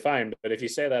totally fine. But if you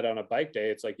say that on a bike day,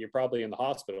 it's like, you're probably in the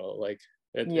hospital. Like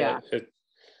it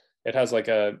has like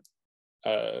a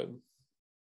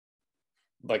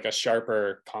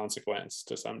sharper consequence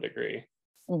to some degree.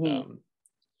 You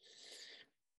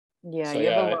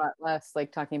have a lot less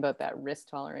like talking about that risk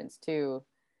tolerance too.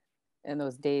 In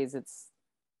those days, it's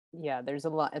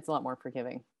a lot more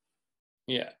forgiving.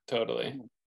 Yeah, totally.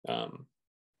 But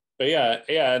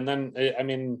and then I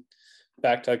mean,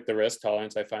 back to like the risk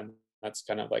tolerance, I find that's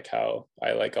kind of like how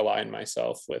I like align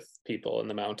myself with people in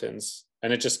the mountains,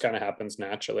 and it just kind of happens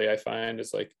naturally. I find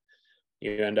it's like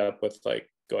you end up with like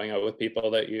going out with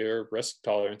people that your risk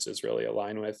tolerances really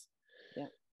align with.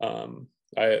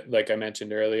 Like I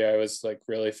mentioned earlier, I was like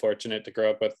really fortunate to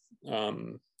grow up with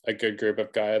a good group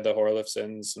of guys, the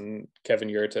Horlifsons and Kevin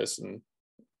Yurtis, and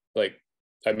like,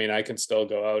 I mean, I can still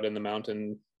go out in the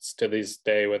mountains to this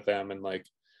day with them, and like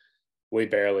we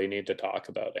barely need to talk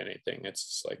about anything. It's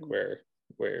just like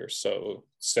we're so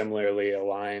similarly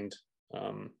aligned.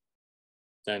 And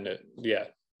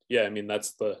I mean,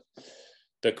 that's the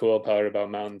cool part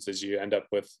about mountains is you end up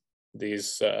with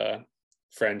these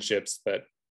friendships that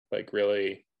like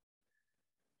really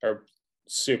are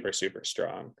super, super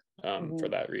strong. for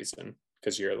that reason,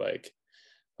 because you're like,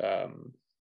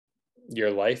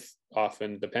 your life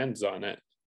often depends on it.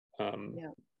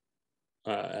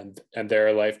 And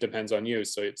their life depends on you.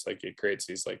 So it's like, it creates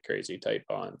these like crazy tight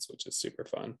bonds, which is super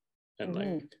fun and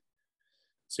like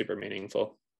super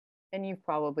meaningful. And you've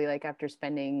probably, like, after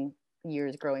spending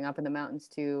years growing up in the mountains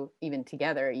too, even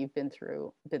together, you've been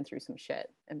through some shit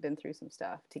and been through some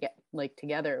stuff to get like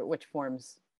together, which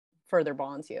forms further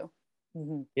bonds you.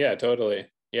 Yeah, totally.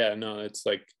 Yeah, no, it's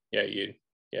like, you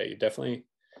definitely,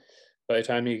 by the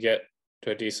time you get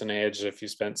to a decent age, if you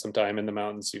spent some time in the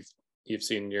mountains, you've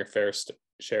seen your fair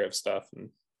share of stuff, and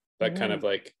that kind of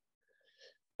like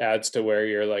adds to where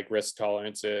your like risk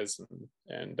tolerance is,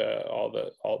 and all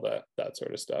that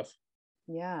sort of stuff.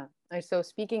 Yeah. So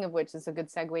speaking of which, is a good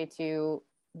segue to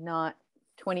not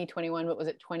 2021, but was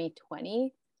it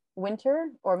 2020 winter,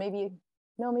 or maybe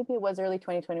it was early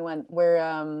 2021,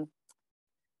 where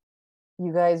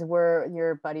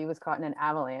your buddy was caught in an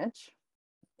avalanche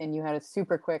and you had a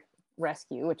super quick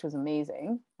rescue, which was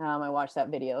amazing. I watched that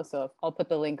video, so I'll put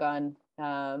the link on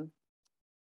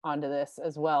onto this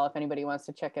as well if anybody wants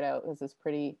to check it out. This is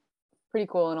pretty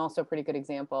cool, and also a pretty good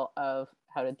example of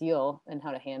how to deal and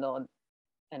how to handle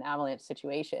an avalanche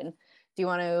situation. Do you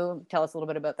want to tell us a little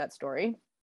bit about that story?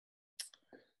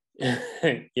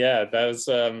 Yeah, that was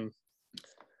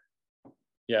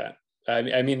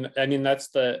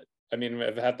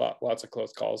I've had lots of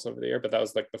close calls over the year, but that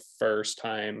was like the first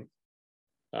time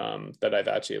that I've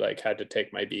actually like had to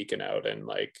take my beacon out and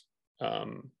like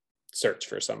search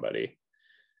for somebody.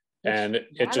 And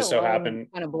it just so happened,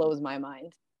 kind of blows my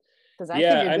mind, because I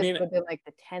figured this would have been like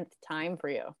the 10th time for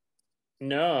you.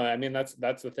 No, I mean, that's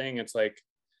the thing. It's like,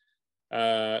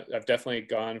 I've definitely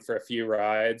gone for a few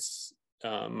rides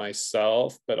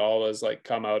myself, but always like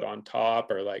come out on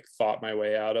top or like fought my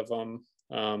way out of them.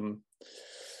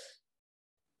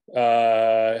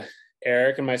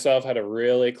 Eric and myself had a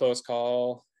really close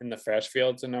call in the fresh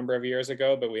fields a number of years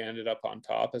ago, but we ended up on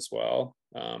top as well.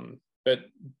 But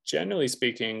generally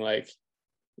speaking, like,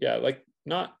 yeah, like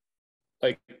not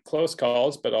like close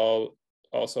calls, but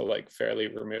also like fairly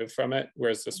removed from it.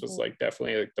 Whereas this was like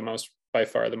definitely like by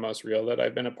far the most real that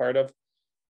I've been a part of.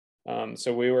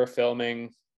 So we were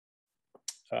filming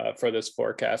for this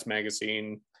Forecast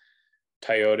magazine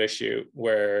Toyota shoot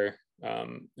where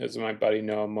it was my buddy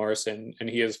Noah Morrison, and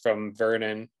he is from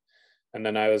Vernon, and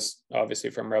then I was obviously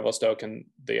from Revelstoke, and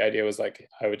the idea was like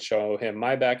I would show him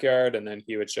my backyard and then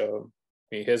he would show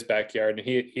me his backyard, and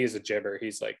he's a gibber.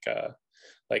 He's like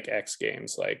X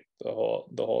Games, like the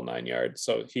whole 9 yards.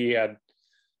 So he had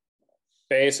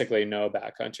basically no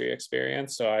backcountry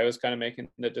experience, so I was kind of making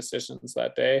the decisions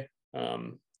that day.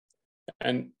 And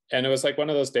it was like one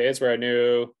of those days where I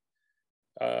knew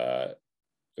it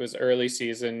was early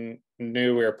season,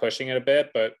 knew we were pushing it a bit,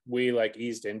 but we like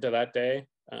eased into that day.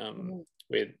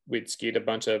 We'd skied a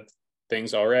bunch of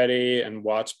things already and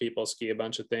watched people ski a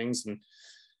bunch of things, and it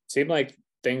seemed like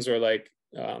things were like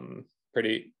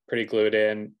pretty glued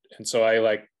in. And so I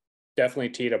like definitely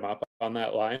teed him up on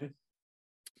that line.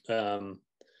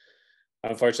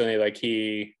 Unfortunately, like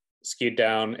he skied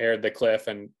down, aired the cliff,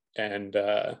 and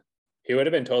he would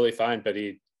have been totally fine, but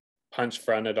he punch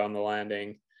fronted on the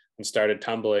landing and started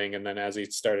tumbling. And then as he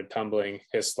started tumbling,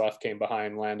 his slough came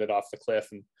behind, landed off the cliff,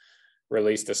 and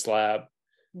released a slab.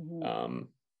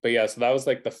 But yeah, so that was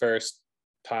like the first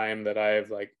time that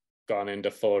I've like gone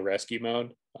into full rescue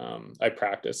mode. I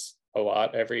practice a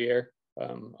lot every year,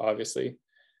 obviously,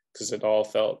 because it all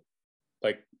felt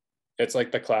like, it's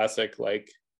like the classic,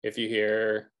 like if you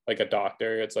hear like a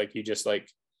doctor, it's like you just like,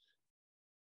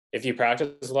 if you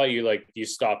practice a lot, you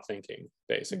stop thinking,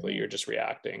 basically. You're just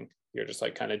reacting. You're just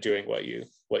like kind of doing what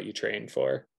you trained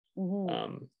for.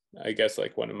 I guess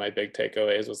like one of my big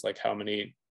takeaways was like how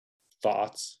many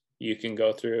thoughts you can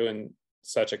go through in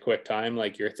such a quick time.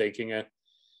 Like you're thinking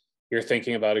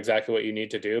about exactly what you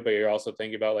need to do, but you're also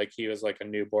thinking about like he was like a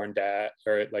newborn dad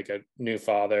or like a new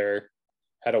father,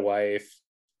 had a wife,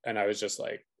 and I was just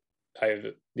like, I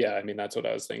mean, that's what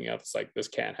I was thinking of. It's like, this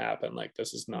can't happen. Like,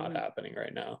 this is not happening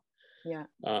right now. Yeah.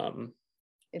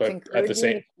 It's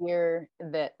encouraging to hear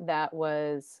that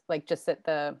was like, just that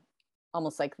the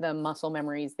almost like the muscle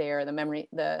memories there,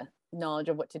 the knowledge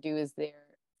of what to do is there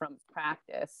from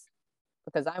practice,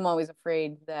 because I'm always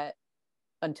afraid that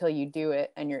until you do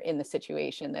it and you're in the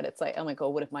situation, that it's like, oh my God,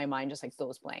 what if my mind just like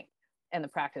goes blank and the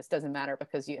practice doesn't matter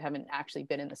because you haven't actually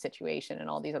been in the situation and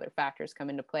all these other factors come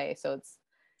into play. So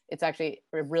it's actually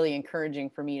really encouraging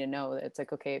for me to know that it's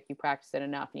like, okay, if you practice it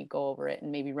enough and you go over it and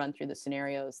maybe run through the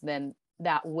scenarios, then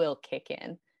that will kick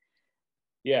in.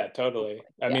 Yeah, totally.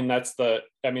 I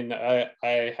Yeah. mean,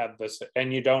 I had this,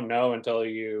 and you don't know until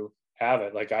you have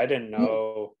it. Like, I didn't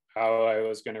know how I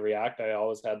was going to react. I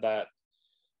always had that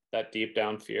deep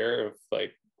down fear of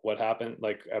like, what happened?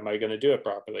 Like, am I going to do it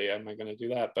properly? Am I going to do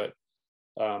that? But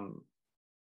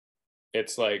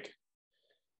it's like,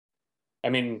 I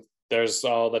mean, there's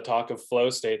all the talk of flow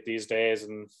state these days,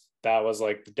 and that was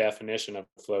like the definition of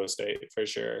flow state for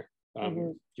sure.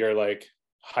 You're like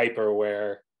hyper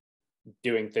aware,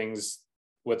 doing things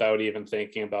without even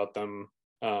thinking about them.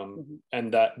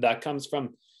 And that comes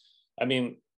from, I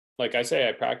mean, like I say,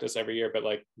 I practice every year, but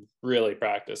like really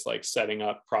practice like setting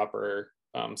up proper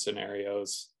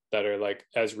scenarios that are like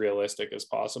as realistic as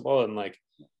possible. And like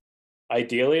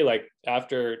ideally, like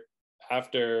after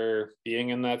being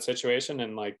in that situation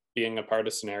and like being a part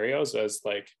of scenarios, as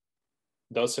like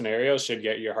those scenarios should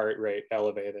get your heart rate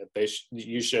elevated.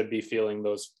 You should be feeling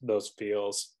those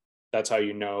feels. That's how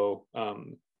you know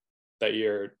that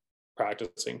you're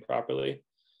practicing properly.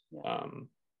 Yeah.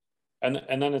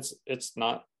 And then it's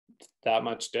not that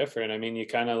much different. I mean, you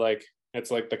kind of like,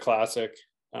 it's like the classic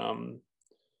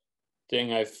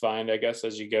thing I find, I guess,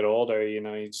 as you get older, you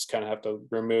know, you just kind of have to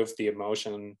remove the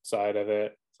emotion side of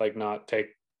it, like not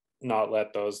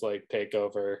let those like take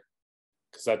over,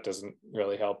 because that doesn't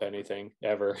really help anything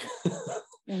ever.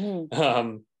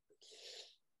 And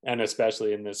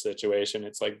especially in this situation,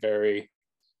 it's like very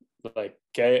like,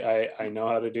 okay, I know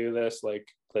how to do this, like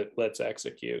let's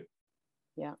execute.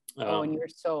 Yeah. And you're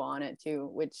so on it too,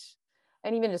 which,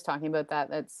 and even just talking about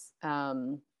that's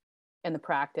in the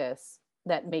practice,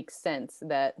 that makes sense.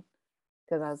 That,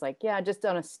 because I was like, yeah, just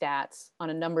on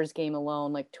a numbers game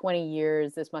alone, like 20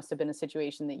 years, this must have been a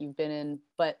situation that you've been in,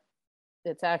 but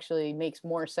it actually makes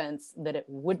more sense that it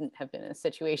wouldn't have been a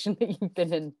situation that you've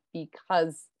been in,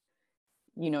 because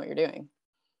you know what you're doing.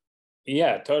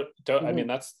 Yeah, I mean,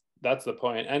 that's the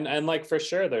point. And like, for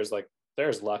sure, there's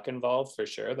luck involved, for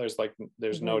sure.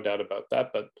 There's no doubt about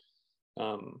that. But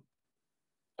I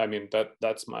mean,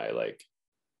 that's my like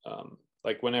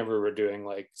whenever we're doing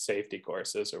like safety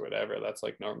courses or whatever, that's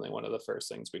like normally one of the first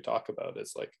things we talk about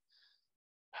is like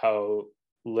how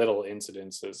little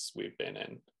incidences we've been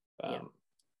in.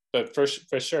 But for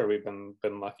sure, we've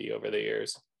been lucky over the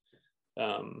years.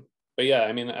 But yeah,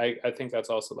 I mean, I think that's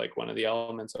also like one of the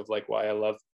elements of like why I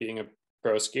love being a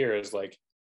pro skier, is like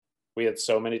we had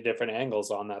so many different angles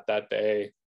on that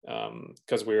day,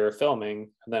 because we were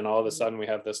filming, and then all of a sudden we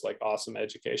have this like awesome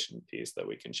education piece that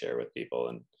we can share with people.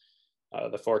 And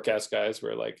the forecast guys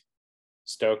were like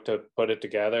stoked to put it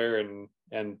together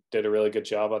and did a really good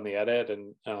job on the edit.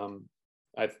 And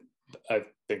I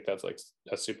think that's like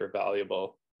a super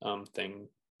valuable thing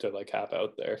to like have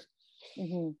out there.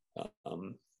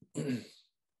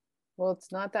 Well,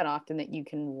 it's not that often that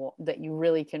you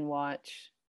really can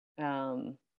watch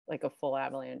like a full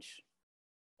avalanche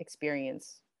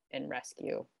experience and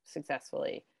rescue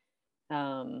successfully,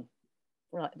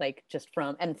 like just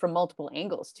from multiple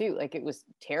angles too. Like, it was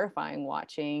terrifying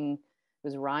watching, it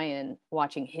was Ryan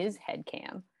watching his head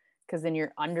cam, because then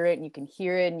you're under it and you can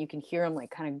hear it, and you can hear him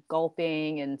like kind of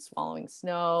gulping and swallowing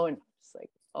snow, and it's like,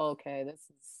 okay, this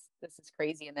is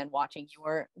crazy. And then watching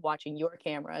your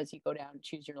camera as you go down and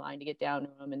choose your line to get down to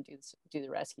him and do the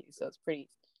rescue. So it's pretty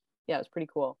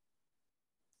cool.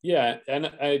 Yeah, and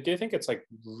I do think it's like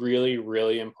really,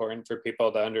 really important for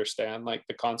people to understand like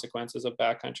the consequences of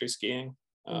backcountry skiing.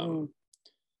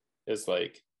 Is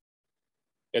like,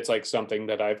 it's like something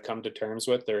that I've come to terms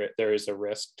with. There is a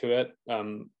risk to it.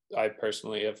 I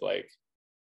personally have like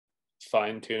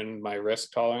fine-tuned my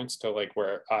risk tolerance to like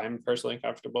where I'm personally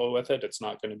comfortable with it. It's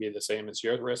not going to be the same as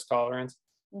your risk tolerance,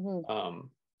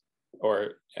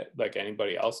 or like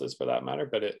anybody else's for that matter.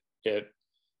 But it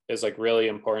is like really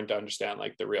important to understand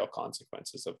like the real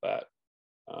consequences of that.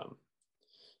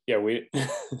 Yeah,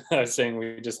 I was saying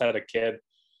we just had a kid,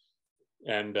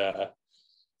 and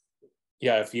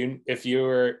yeah, if you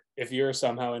were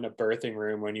somehow in a birthing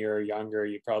room when you were younger,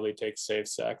 you probably take safe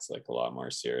sex like a lot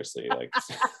more seriously. Like,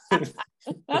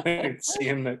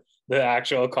 seeing the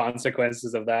actual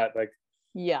consequences of that. Like,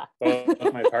 yeah,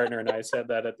 both my partner and I said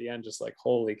that at the end, just like,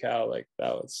 holy cow, like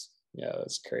that's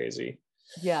crazy.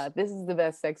 Yeah, this is the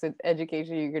best sex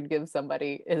education you could give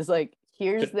somebody, is like,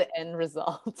 here's the end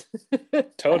result.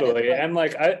 Totally. And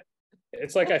like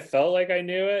it's like I felt like I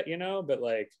knew it, you know, but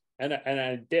like, and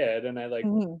I did, and I like,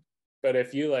 but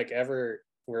if you like ever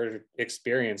were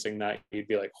experiencing that, you'd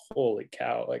be like, holy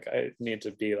cow, like I need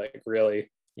to be like really,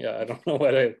 I don't know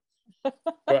what I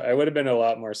would have been a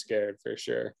lot more scared for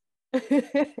sure.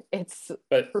 It's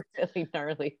really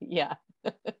gnarly. Yeah.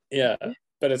 Yeah.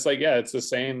 but it's like, yeah, it's the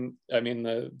same. I mean,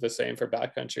 the same for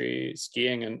backcountry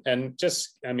skiing and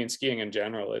just, I mean, skiing in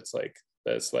general. It's like,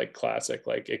 that's like classic,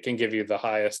 like it can give you the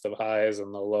highest of highs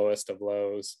and the lowest of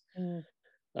lows,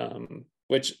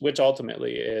 which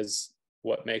ultimately is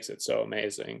what makes it so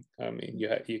amazing. I mean,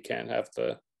 you can't have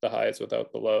the highs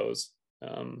without the lows,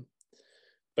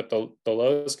 but the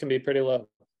lows can be pretty low.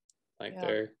 Like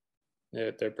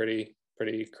they're pretty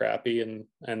crappy,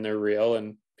 and they're real,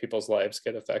 and people's lives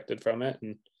get affected from it,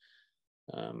 and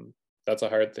that's a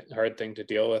hard thing to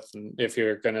deal with. And if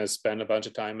you're going to spend a bunch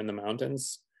of time in the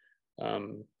mountains,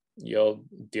 you'll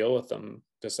deal with them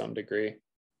to some degree.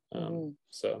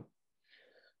 So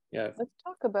yeah, let's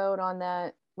talk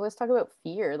about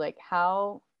fear. Like,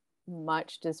 how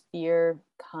much does fear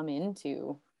come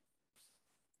into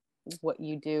what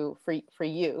you do for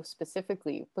you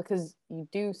specifically, because you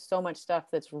do so much stuff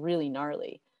that's really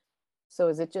gnarly? So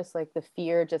is it just like the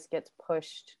fear just gets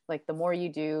pushed, like the more you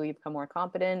do, you become more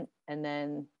confident, and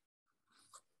then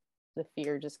the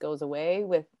fear just goes away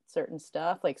with certain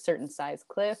stuff, like certain size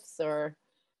cliffs? Or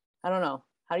I don't know,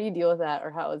 how do you deal with that,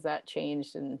 or how has that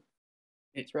changed and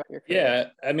throughout your career? Yeah,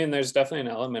 I mean, there's definitely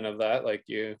an element of that. Like,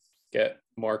 you get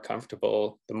more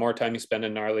comfortable the more time you spend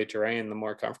in gnarly terrain, the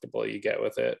more comfortable you get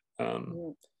with it.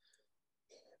 And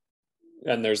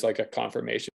there's like a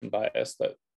confirmation bias,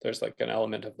 that there's like an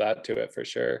element of that to it for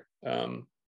sure.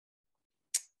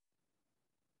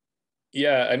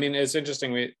 Yeah, I mean, it's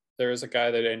interesting. There was a guy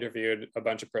that interviewed a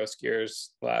bunch of pro skiers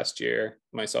last year,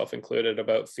 myself included,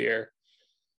 about fear.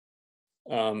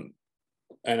 And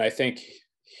I think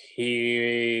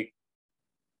he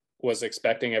was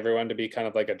expecting everyone to be kind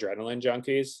of like adrenaline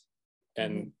junkies.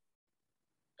 And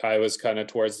I was kind of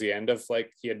towards the end of,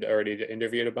 like, he had already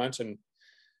interviewed a bunch, and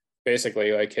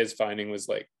basically like his finding was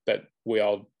like that we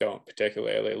all don't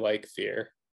particularly like fear.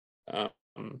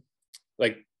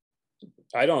 Like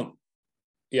I don't,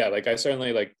 yeah, like I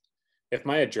certainly, like, if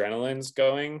my adrenaline's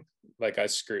going, like I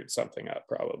screwed something up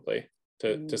probably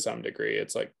to some degree.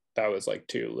 It's like that was like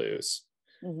too loose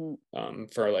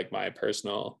for like my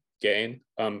personal gain.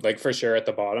 Like for sure at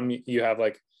the bottom you have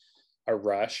like a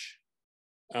rush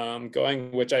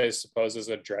going, which I suppose is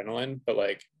adrenaline, but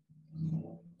like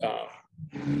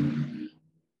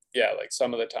yeah, like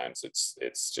some of the times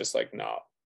it's just like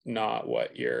not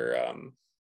what you're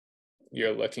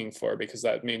looking for, because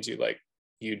that means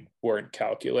you weren't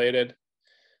calculated.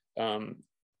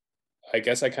 I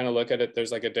guess I kind of look at it,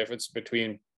 there's like a difference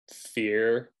between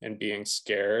fear and being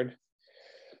scared,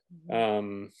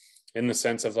 in the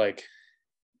sense of like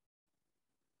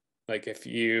if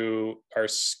you are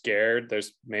scared,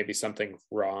 there's maybe something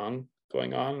wrong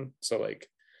going on. So like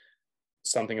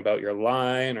something about your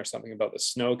line or something about the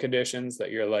snow conditions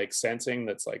that you're like sensing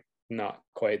that's like not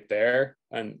quite there.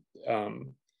 And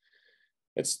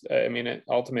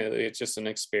ultimately it's just an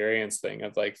experience thing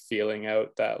of like feeling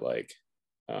out that like,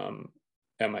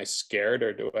 am I scared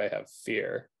or do I have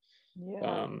fear?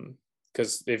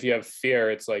 Because if you have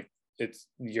fear, it's like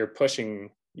you're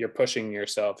pushing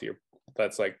yourself.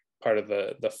 That's like part of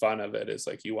the fun of it, is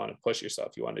like you want to push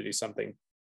yourself, you want to do something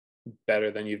better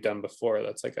than you've done before.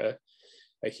 That's like a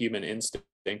human instinct,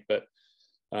 but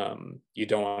you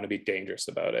don't want to be dangerous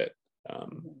about it.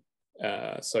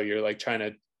 So you're like trying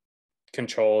to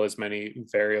control as many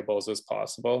variables as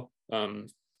possible.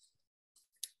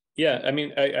 Yeah, I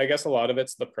mean, I guess a lot of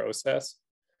it's the process.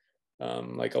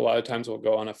 Like a lot of times we'll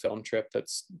go on a film trip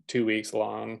that's 2 weeks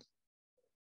long,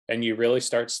 and you really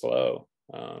start slow.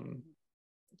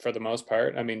 For the most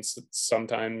part, I mean,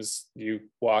 sometimes you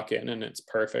walk in and it's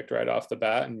perfect right off the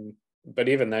bat, but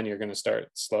even then you're going to start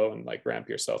slow and like ramp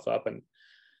yourself up. And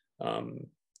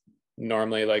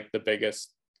normally like the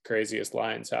biggest, craziest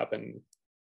lines happen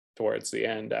towards the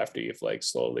end, after you've like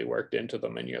slowly worked into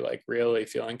them and you're like really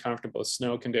feeling comfortable with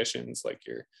snow conditions. Like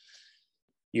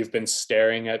you've been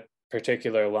staring at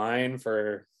particular line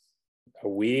for a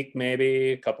week,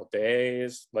 maybe a couple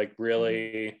days, like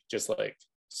really just like,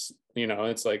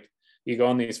 it's like you go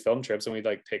on these film trips and we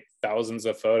like take thousands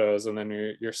of photos, and then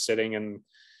you're sitting in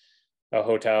a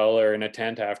hotel or in a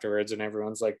tent afterwards, and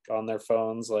everyone's like on their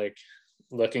phones, like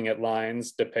looking at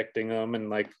lines, depicting them, and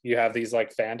like you have these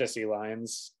like fantasy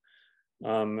lines,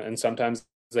 and sometimes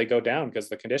they go down because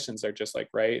the conditions are just like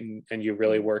right, and you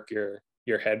really work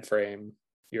your head frame,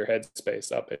 your head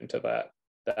space up into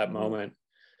that moment.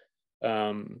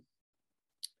 But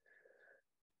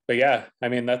yeah, I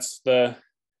mean, that's the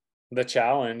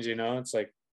challenge, it's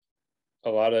like a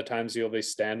lot of the times you'll be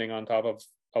standing on top of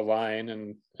a line,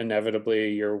 and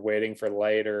inevitably you're waiting for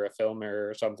light or a filmer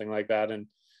or something like that, and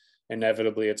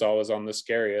inevitably it's always on the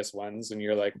scariest ones, and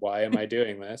you're like, why am I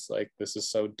doing this? Like, this is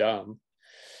so dumb.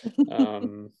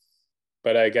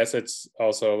 But I guess it's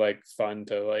also like fun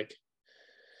to like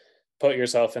put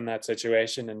yourself in that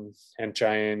situation and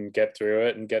try and get through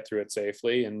it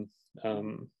safely. And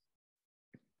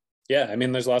yeah, I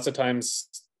mean, there's lots of times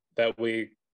that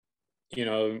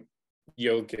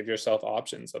you'll give yourself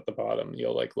options at the bottom.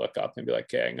 You'll like look up and be like,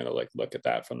 okay, I'm gonna like look at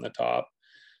that from the top.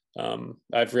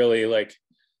 I've really like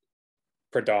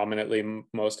predominantly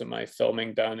most of my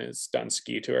filming done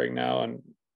ski touring now, and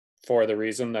for the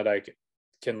reason that I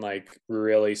can like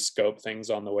really scope things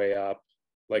on the way up,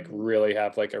 like really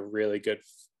have like a really good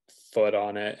foot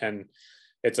on it, and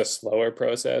it's a slower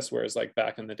process, whereas like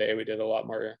back in the day we did a lot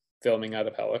more filming out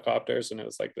of helicopters and it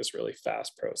was like this really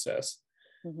fast process.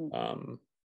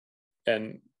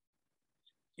 And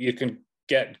you can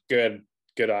get good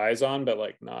eyes on, but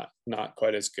like not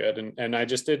quite as good, and I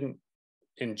just didn't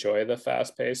enjoy the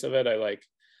fast pace of it. I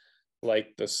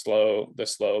like the slow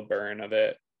burn of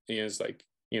it. It's like,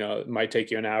 it might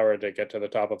take you an hour to get to the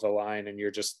top of the line and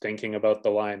you're just thinking about the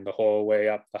line the whole way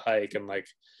up the hike and like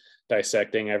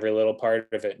dissecting every little part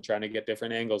of it and trying to get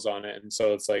different angles on it. And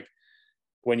so it's like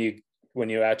when you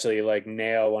actually like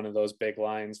nail one of those big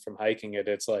lines from hiking it,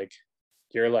 it's like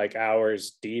you're like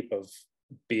hours deep of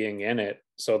being in it.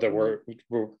 So the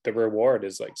reward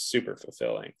is like super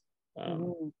fulfilling,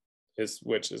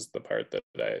 which is the part that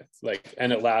I like,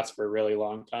 and it lasts for a really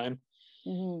long time.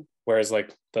 Whereas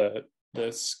like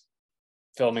this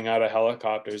filming out of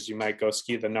helicopters, you might go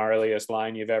ski the gnarliest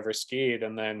line you've ever skied,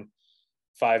 and then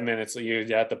 5 minutes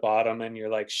you're at the bottom and you're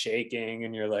like shaking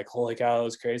and you're like, holy cow, that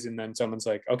was crazy. And then someone's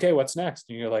like, okay, what's next?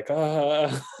 And you're like,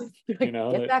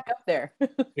 get back up there.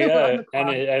 Yeah. and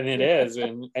it is.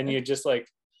 And you just like,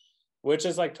 which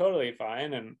is like totally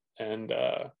fine. And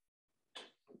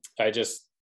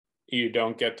you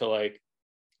don't get to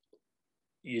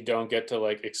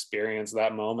like experience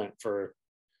that moment for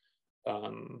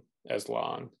as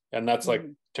long. And that's like,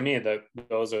 to me, that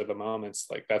those are the moments,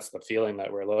 like that's the feeling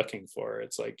that we're looking for.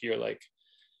 It's like you're like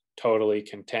totally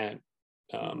content.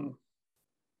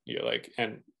 You're like,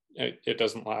 and it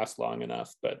doesn't last long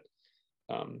enough, but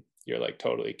you're like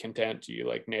totally content. You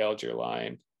like nailed your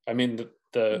line. I mean,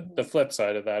 the flip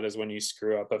side of that is when you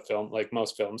screw up a film, like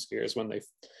most film skiers, when they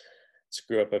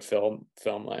screw up a film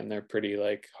line, they're pretty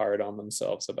like hard on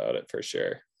themselves about it for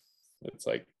sure. It's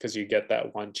like, because you get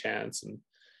that one chance, and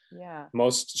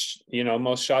most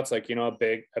shots, like, a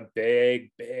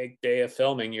big day of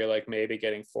filming, you're like maybe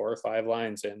getting 4 or 5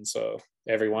 lines in, so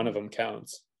every one of them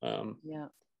counts. And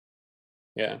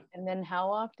then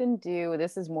how often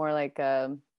this is more like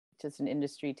just an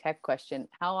industry tech question,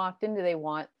 how often do they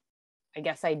want, I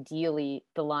guess ideally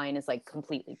the line is like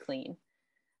completely clean,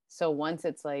 so once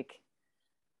it's like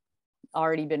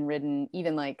already been ridden,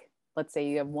 even like let's say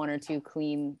you have 1 or 2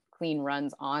 clean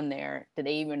runs on there, do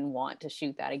they even want to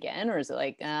shoot that again, or is it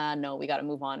like, no, we got to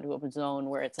move on to a zone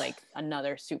where it's like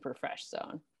another super fresh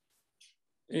zone?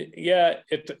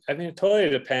 It totally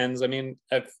depends. I mean,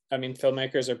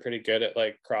 filmmakers are pretty good at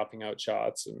like cropping out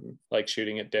shots and like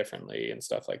shooting it differently and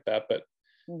stuff like that, but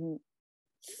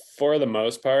for the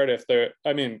most part,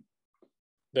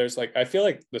 there's like, I feel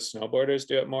like the snowboarders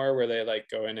do it more, where they like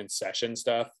go in and session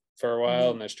stuff for a while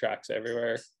and there's tracks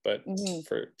everywhere, but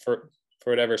for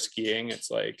whatever skiing,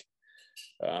 it's like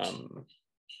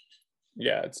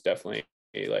it's definitely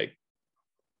like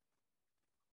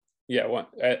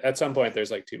at some point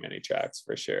there's like too many tracks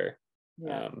for sure.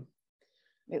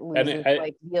 It loses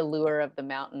like the allure of the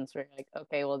mountains, where you're like,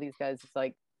 okay, well, these guys, it's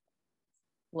like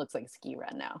looks like a ski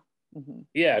run now.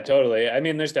 Yeah, totally. I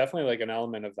mean, there's definitely like an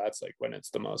element of that's like when it's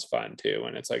the most fun too,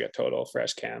 when it's like a total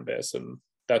fresh canvas, and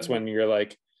that's when you're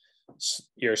like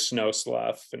your snow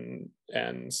slough and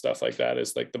stuff like that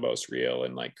is like the most real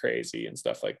and like crazy and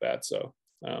stuff like that. So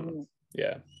and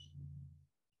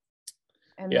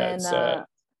it's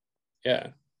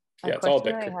it's all a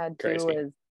bit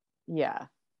crazy.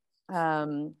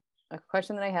 A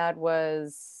question that I had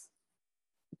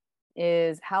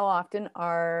is how often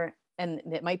and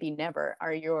it might be never,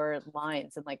 are your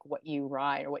lines and like what you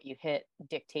ride or what you hit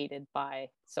dictated by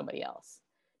somebody else?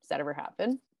 Does that ever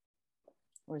happen?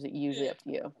 Or is it usually up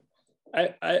to you?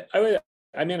 I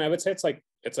would say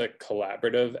it's a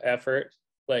collaborative effort.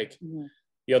 Like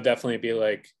you'll definitely be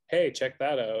like, hey, check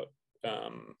that out.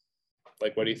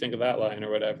 Like, what do you think of that line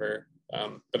or whatever?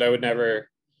 But I would never,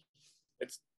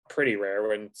 it's pretty rare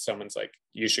when someone's like,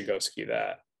 you should go ski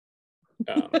that.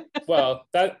 Well,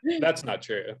 that's not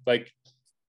true. Like,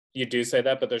 you do say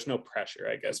that, but there's no pressure,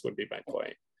 I guess, would be my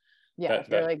point. Yeah,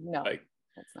 you're like, no, like,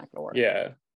 that's not gonna work.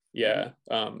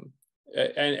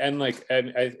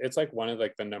 And it's like one of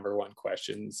like the number one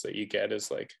questions that you get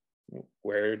is like,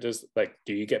 where does, like,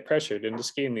 do you get pressured into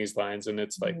skiing these lines? And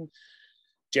it's like,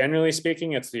 generally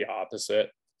speaking, it's the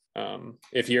opposite.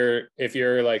 If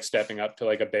you're like stepping up to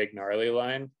like a big gnarly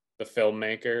line, the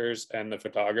filmmakers and the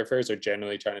photographers are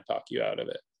generally trying to talk you out of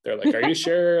it. They're like, are you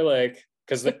sure? Like,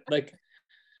 because like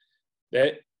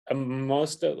that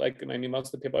most of, like, I mean,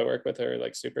 most of the people I work with are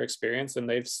like super experienced, and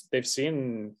they've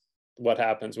seen what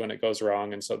happens when it goes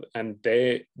wrong, and so, and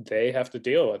they have to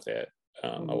deal with it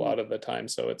a lot of the time.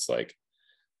 So it's like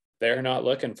they're not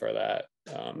looking for that.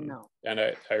 No. And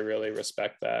I really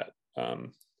respect that.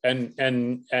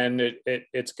 And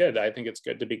it's good. I think it's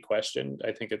good to be questioned.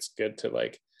 I think it's good to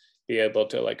like be able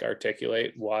to like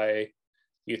articulate why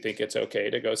you think it's okay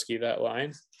to go ski that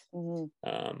line.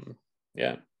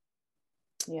 Yeah.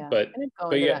 But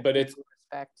it's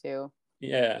respect too.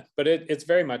 Yeah, but it's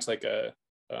very much like a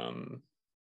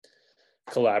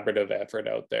collaborative effort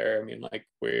out there. I mean, like,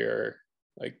 we're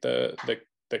like the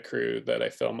crew that I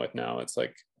film with now, it's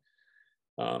like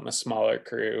a smaller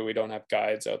crew. We don't have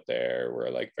guides out there. We're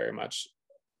like very much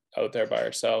out there by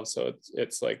ourselves. So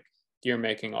it's like you're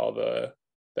making all the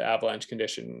avalanche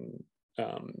condition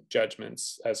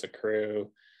judgments as a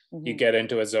crew. You get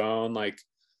into a zone, like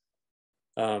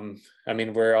I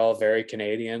mean, we're all very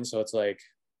Canadian, so it's like,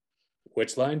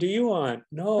 which line do you want?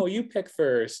 No, you pick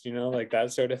first, you know, like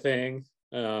that sort of thing.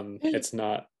 It's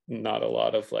not a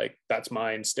lot of like, that's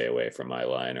mine, stay away from my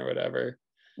line or whatever.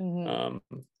 And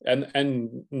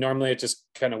normally it just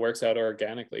kind of works out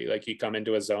organically. Like, you come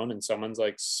into a zone and someone's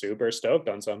like super stoked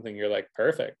on something, you're like,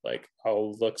 perfect, like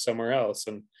I'll look somewhere else.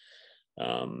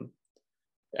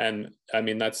 And I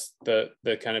mean, that's the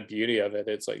kind of beauty of it.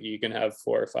 It's like you can have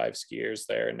 4 or 5 skiers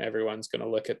there and everyone's going to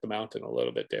look at the mountain a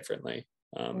little bit differently,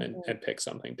 and pick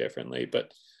something differently.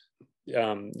 But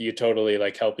you totally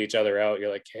like help each other out.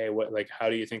 You're like, hey, what, like, how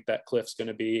do you think that cliff's going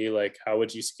to be? Like, how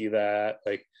would you ski that?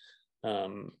 Like,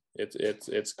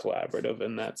 it's collaborative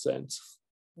in that sense.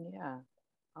 Yeah.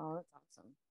 Oh, that's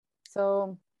awesome.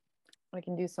 So I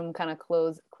can do some kind of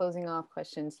closing off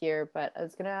questions here, but I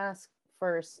was going to ask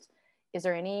first, is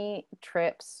there any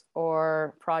trips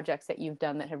or projects that you've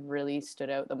done that have really stood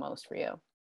out the most for you?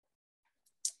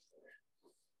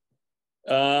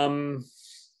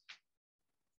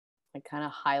 Like kind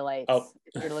of highlights.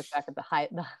 If you look back at the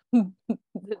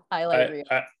highlight reel.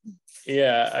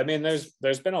 Yeah, I mean,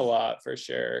 there's been a lot for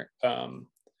sure.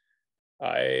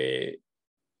 I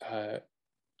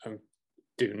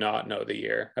do not know the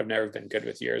year. I've never been good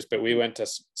with years, but we went to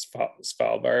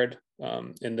Svalbard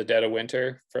in the dead of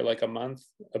winter for like a month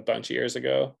a bunch of years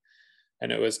ago,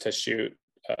 and it was to shoot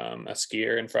a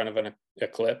skier in front of an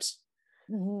eclipse.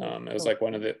 It was like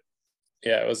one of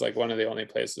the only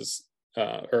places,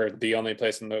 or the only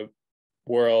place in the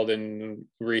world in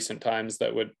recent times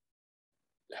that would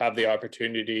have the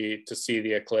opportunity to see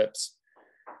the eclipse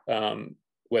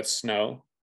with snow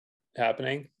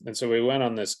happening. And so we went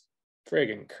on this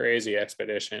friggin' crazy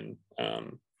expedition,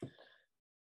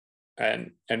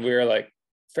 and we were like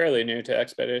fairly new to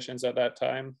expeditions at that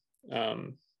time,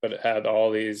 but it had all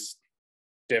these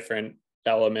different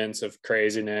elements of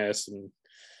craziness, and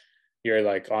you're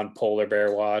like on polar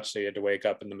bear watch, so you had to wake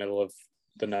up in the middle of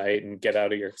the night and get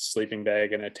out of your sleeping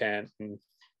bag in a tent and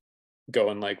go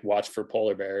and like watch for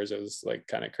polar bears. It was like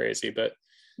kind of crazy, but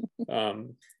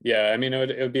yeah, I mean,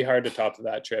 it would be hard to top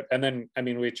that trip. And then, I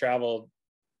mean, we traveled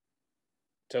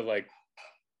to like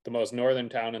the most northern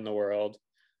town in the world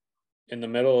in the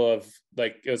middle of,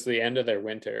 like, it was the end of their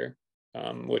winter,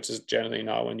 which is generally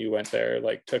not when you went there.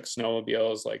 Like, took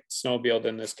snowmobiles, like snowmobiled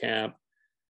in this camp,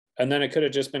 and then it could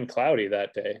have just been cloudy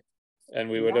that day and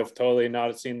we would have totally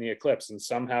not seen the eclipse, and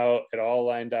somehow it all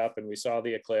lined up and we saw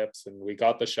the eclipse and we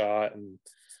got the shot, and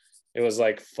it was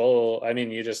like full. I mean,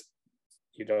 you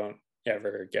don't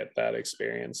ever get that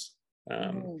experience.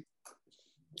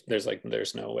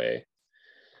 There's no way.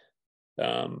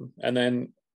 And then,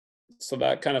 so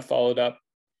that kind of followed up,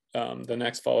 the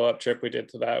next follow-up trip we did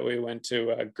to that, we went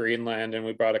to Greenland, and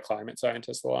we brought a climate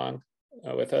scientist along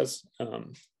with us.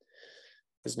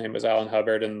 His name was Alan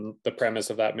Hubbard, and the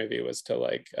premise of that movie was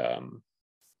to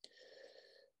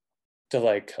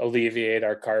alleviate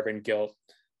our carbon guilt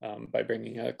by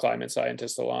bringing a climate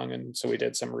scientist along. And so we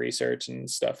did some research and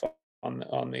stuff on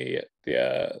the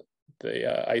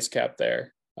ice cap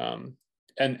there, and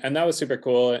that was super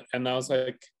cool. And that was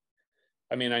like,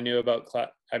 I mean, I knew about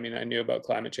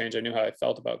climate change. I knew how I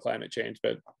felt about climate change,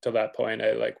 but to that point,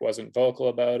 I like wasn't vocal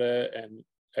about it, and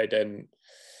I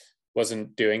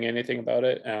wasn't doing anything about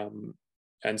it.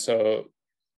 And so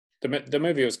the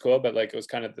movie was cool, but like, it was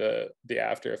kind of the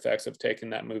after effects of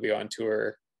taking that movie on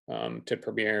tour to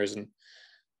premieres. And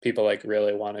people like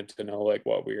really wanted to know like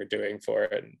what we were doing for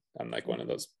it. And I'm like one of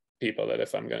those people that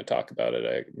if I'm going to talk about it,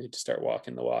 I need to start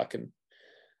walking the walk. And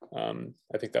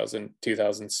I think that was in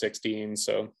 2016.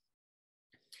 So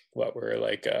what we're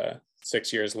like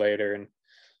 6 years later, and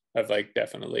I've like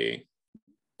definitely,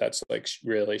 that's like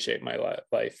really shaped my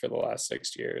life for the last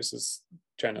 6 years, is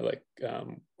trying to like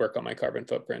work on my carbon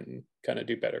footprint and kind of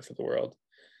do better for the world.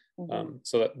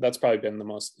 So that's probably been the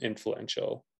most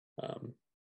influential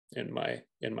in my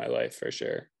life for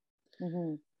sure.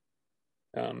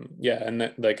 Yeah, and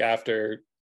then, like after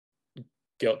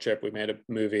Guilt Trip, we made a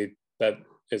movie that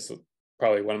is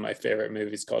probably one of my favorite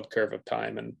movies called Curve of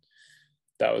Time, and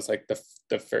that was like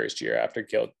the first year after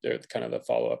Guilt, or kind of the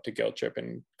follow-up to Guilt Trip,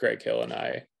 and Greg Hill and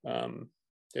I,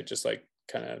 it just like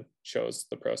kind of shows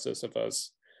the process of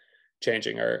us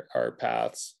changing our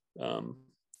paths.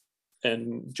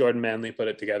 And Jordan Manley put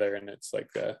it together, and it's like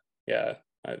yeah,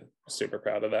 I'm super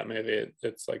proud of that movie.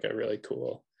 It's like a really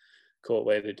cool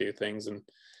way to do things, and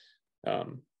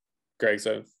Greg's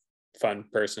a fun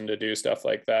person to do stuff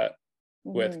like that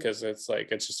with, because it's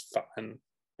like it's just fun.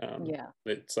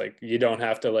 It's like you don't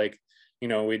have to like, you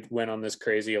know, we went on this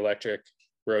crazy electric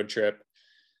road trip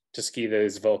to ski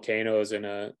these volcanoes in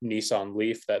a Nissan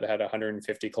Leaf that had a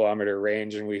 150 kilometer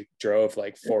range, and we drove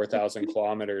like 4,000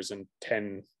 kilometers in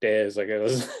 10 days. Like it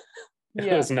was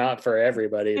it was not for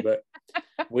everybody, but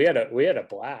we had a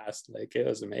blast. Like it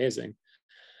was amazing.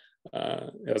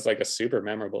 It was like a super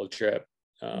memorable trip.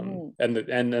 And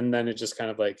then it just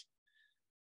kind of like,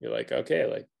 you're like, okay,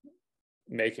 like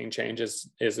making changes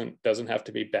doesn't have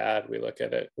to be bad. We look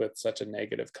at it with such a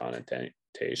negative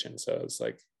connotation. So it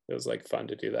was like fun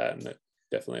to do that, and it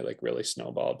definitely like really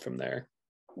snowballed from there.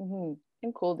 And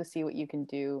cool to see what you can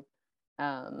do.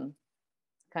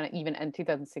 Kind of even in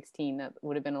 2016, that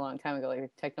would have been a long time ago.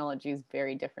 Like technology is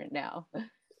very different now,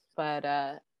 but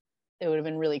it would have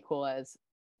been really cool as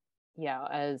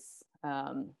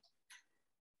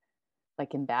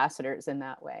like ambassadors in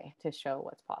that way to show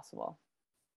what's possible.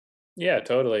 Yeah,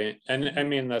 totally. And I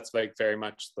mean, that's like very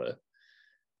much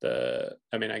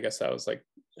I mean, I guess that was like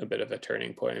a bit of a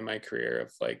turning point in my career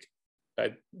of like,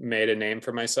 I made a name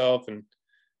for myself and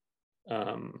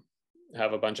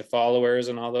have a bunch of followers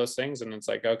and all those things. And it's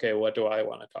like, okay, what do I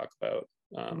want to talk about?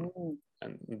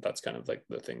 And that's kind of like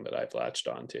the thing that I've latched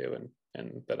onto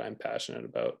and that I'm passionate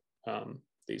about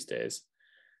these days.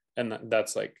 And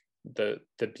that's like the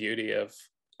beauty of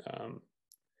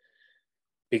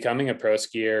becoming a pro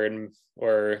skier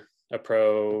or a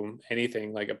pro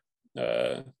anything, like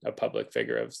a public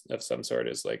figure of some sort,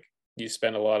 is like you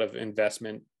spend a lot of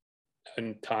investment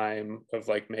and time of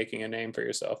like making a name for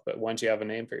yourself. But once you have a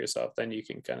name for yourself, then you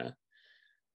can kind of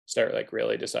start like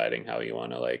really deciding how you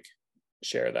want to like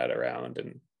share that around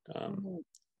and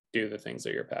do the things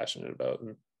that you're passionate about.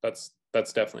 And that's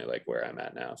definitely like where I'm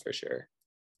at now for sure.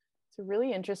 It's a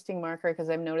really interesting marker, because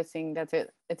I'm noticing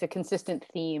it's a consistent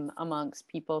theme amongst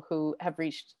people who have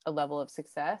reached a level of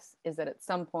success, is that at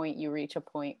some point you reach a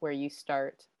point where you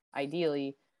start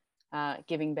ideally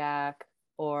giving back,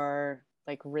 or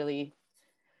like really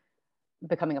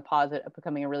becoming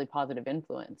a really positive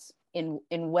influence in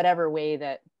whatever way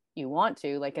that you want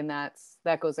to, like, and that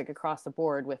goes like across the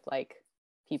board with like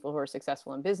people who are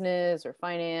successful in business or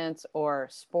finance or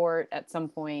sport. At some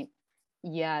point,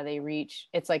 they reach,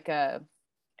 it's like I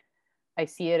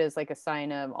see it as like a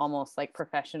sign of almost like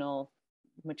professional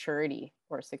maturity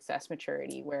or success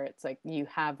maturity, where it's like you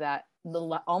have that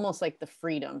almost like the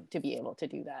freedom to be able to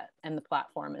do that, and the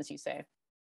platform, as you say.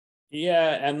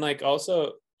 Yeah, and like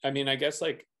also, I mean, I guess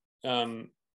like I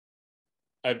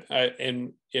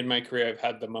in my career, I've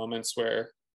had the moments where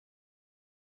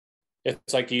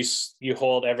it's like you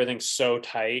hold everything so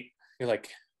tight. You're like,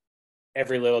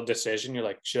 every little decision, you're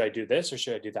like, should I do this or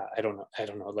should I do that? I don't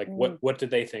know. Like, what do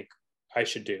they think I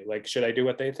should do? Like, should I do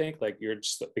what they think? Like, you're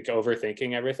just like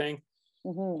overthinking everything.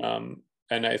 And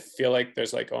I feel like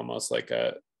there's like almost like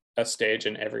a stage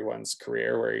in everyone's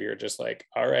career where you're just like,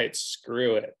 all right,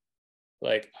 screw it.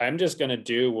 Like, I'm just going to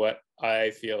do what I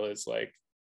feel is like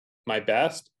my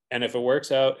best. And if it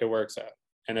works out, it works out.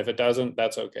 And if it doesn't,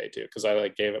 that's okay too, because I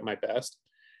like gave it my best.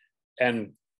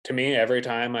 And to me, every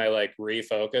time I like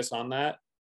refocus on that,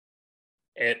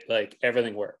 it like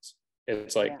everything works.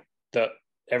 It's like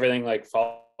everything like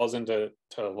falls into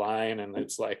line, and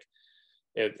it's like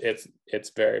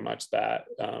it's very much that.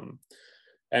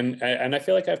 And I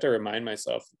feel like I have to remind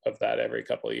myself of that every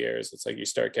couple of years. It's like you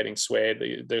start getting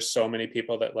swayed. There's so many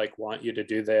people that like want you to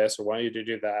do this or want you to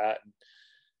do that,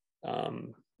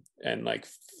 and like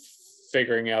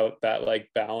figuring out that like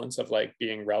balance of like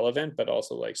being relevant but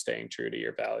also like staying true to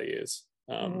your values,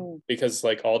 because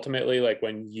like ultimately, like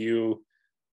when you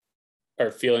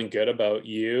are feeling good about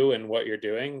you and what you're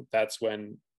doing, that's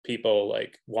when people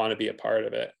like want to be a part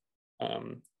of it.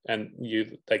 And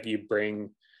you bring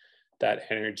that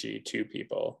energy to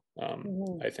people.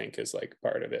 I think is like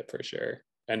part of it for sure.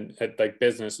 And like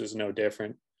business is no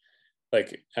different.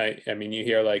 Like I mean, you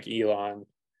hear like Elon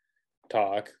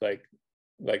talk, like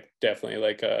definitely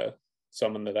like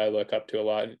someone that I look up to a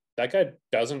lot. That guy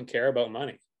doesn't care about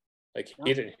money. Like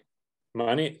he didn't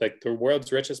money, like the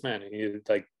world's richest man. He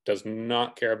like does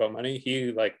not care about money.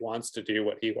 He like wants to do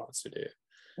what he wants to do.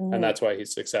 And that's why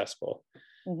he's successful.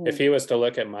 If he was to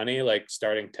look at money, like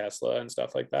starting Tesla and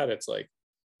stuff like that, it's like,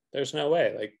 there's no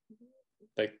way.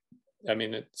 Like, I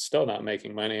mean, it's still not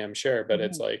making money, I'm sure, but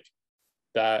it's like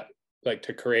that, like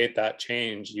to create that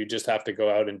change, you just have to go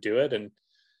out and do it. And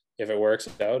if it works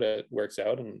out, it works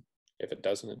out. And if it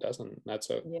doesn't, it doesn't. That's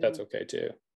okay too.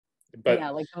 But yeah,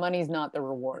 like the money's not the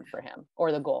reward for him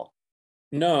or the goal.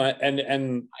 No,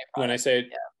 and when I say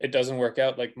it doesn't work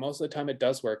out, like most of the time it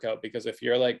does work out, because if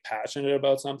you're like passionate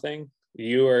about something,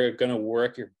 you are going to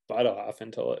work your butt off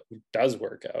until it does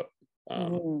work out.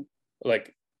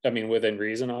 Like, I mean, within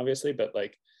reason, obviously, but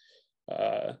like,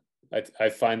 I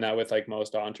find that with like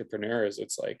most entrepreneurs,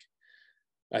 it's like,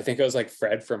 I think it was like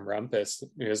Fred from Rumpus,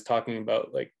 he was talking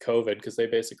about like COVID, because they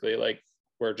basically like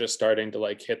were just starting to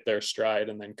like hit their stride,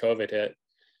 and then COVID hit.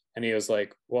 And he was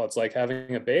like, well, it's like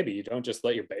having a baby. You don't just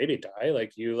let your baby die.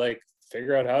 Like you like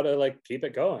figure out how to like keep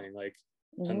it going. Like,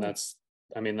 and that's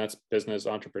business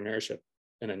entrepreneurship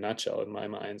in a nutshell in my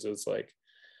mind. So it's like,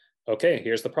 okay,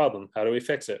 here's the problem. How do we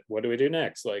fix it? What do we do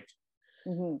next? Like,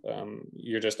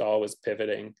 you're just always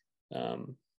pivoting,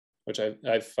 which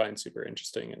I find super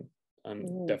interesting. And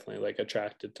I'm definitely like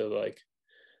attracted to like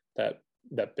that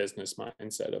business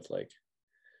mindset of like,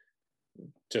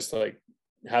 just like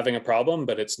having a problem,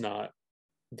 but it's not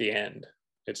the end.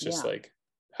 It's just like,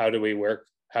 how do we work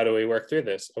through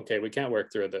this? Okay, we can't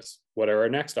work through this. What are our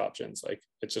next options? Like,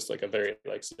 it's just like a very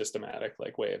like systematic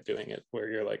like way of doing it, where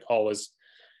you're like always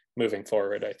moving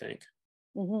forward, I think.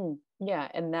 Yeah,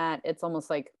 and that it's almost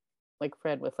like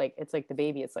Fred with like, it's like the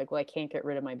baby. It's like, well, I can't get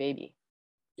rid of my baby.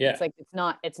 Yeah, it's like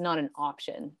it's not an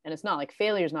option, and it's not like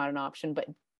failure is not an option, but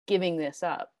giving this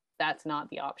up, that's not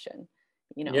the option.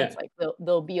 It's like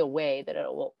there'll be a way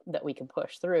that we can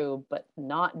push through, but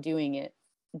not doing it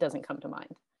doesn't come to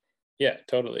mind. Yeah,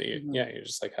 totally. Yeah, you're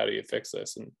just like, how do you fix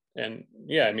this? And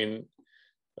yeah, I mean,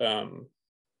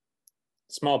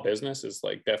 small business is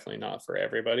like definitely not for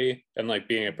everybody, and like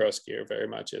being a pro skier very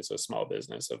much is a small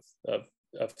business of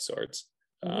sorts.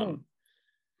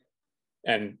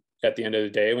 And at the end of the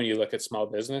day, when you look at small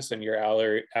business and your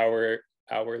hourly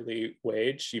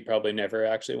wage, you probably never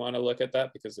actually want to look at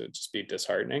that, because it'd just be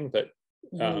disheartening. But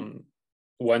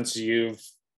once you've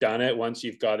done it, once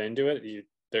you've got into it,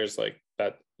 there's like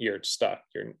that, you're stuck.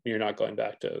 You're not going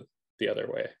back to the other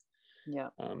way. Yeah.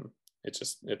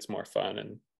 It's more fun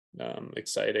and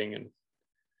exciting, and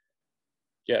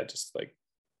yeah, just like,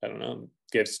 I don't know,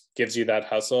 gives you that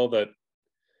hustle that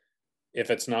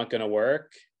if it's not going to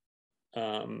work,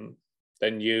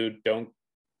 then you don't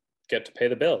get to pay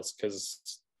the bills,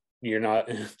 because you're not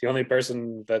the only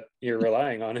person that you're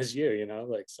relying on is you,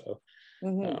 like, so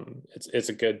it's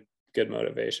a good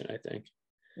motivation, I think.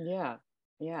 Yeah.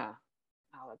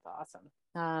 Oh, that's awesome.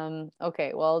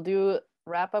 Okay, well, I'll do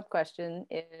wrap up question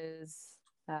is,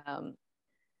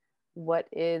 what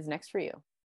is next for you?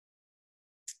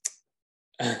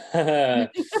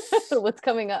 What's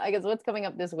coming up? I guess what's coming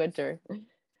up this winter?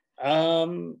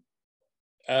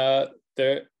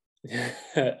 There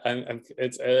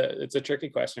it's a tricky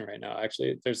question right now,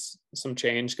 actually. There's some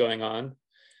change going on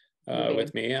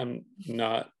with me. I'm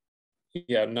not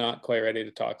quite ready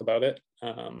to talk about it,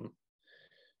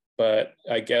 but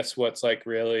I guess what's like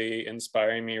really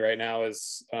inspiring me right now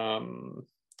is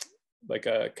like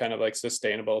a kind of like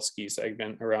sustainable ski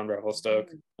segment around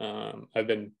Revelstoke. I've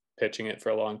been pitching it for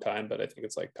a long time, but I think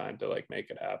it's like time to like make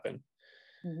it happen.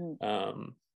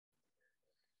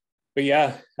 But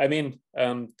yeah, I mean,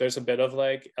 there's a bit of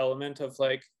like element of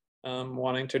like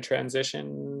wanting to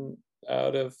transition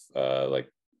out of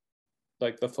like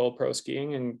the full pro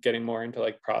skiing and getting more into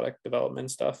like product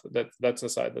development stuff. That's a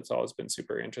side that's always been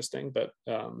super interesting. But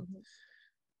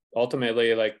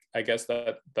ultimately, like, I guess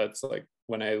that's like,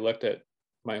 when I looked at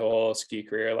my whole ski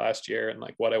career last year and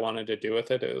like what I wanted to do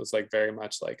with it, it was like very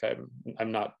much like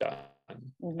I'm not done.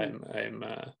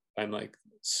 I'm like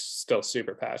still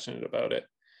super passionate about it.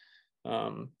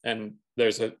 And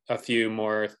there's a few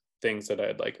more things that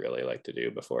I'd like really like to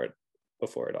do before it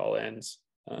all ends.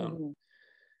 And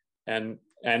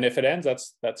if it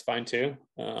ends, that's fine too.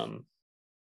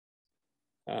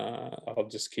 I'll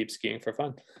just keep skiing for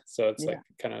fun. So it's Yeah. like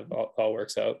kind of all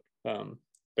works out.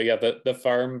 But yeah, the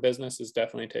farm business is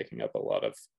definitely taking up a lot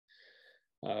of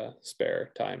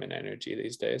spare time and energy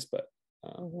these days. But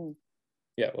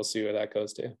yeah, we'll see where that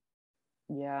goes to.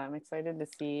 Yeah, I'm excited to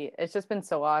see. It's just been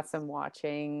so awesome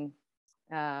watching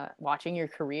your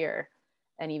career,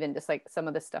 and even just like some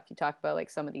of the stuff you talk about, like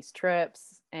some of these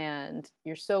trips, and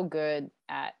you're so good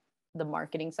at the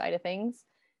marketing side of things.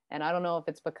 And I don't know if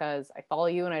it's because I follow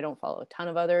you and I don't follow a ton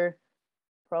of other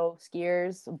pro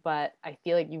skiers, but I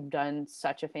feel like you've done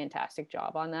such a fantastic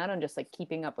job on that, on just like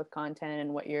keeping up with content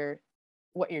and what you're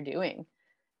doing.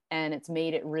 And it's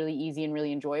made it really easy and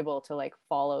really enjoyable to like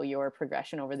follow your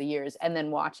progression over the years. And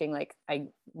then watching, like, I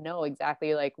know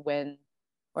exactly like when,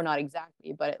 or not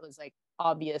exactly, but it was like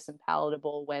obvious and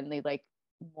palatable when they like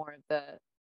more of the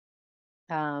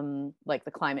like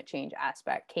the climate change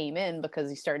aspect came in, because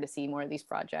you started to see more of these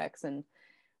projects and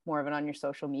more of it on your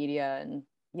social media. And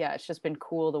yeah, it's just been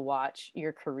cool to watch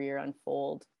your career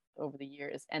unfold over the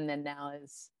years. And then now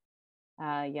is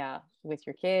yeah, with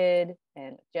your kid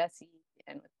and with Jesse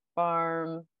and with the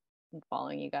farm, and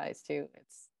following you guys too.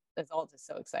 It's all just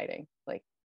so exciting. Like,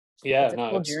 Yeah, it's a no,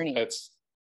 cool journey. it's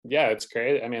yeah, it's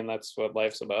great. I mean, that's what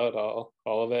life's about, all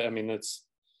of it. I mean, it's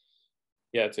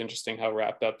interesting how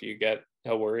wrapped up you get,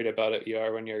 how worried about it you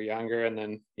are when you're younger, and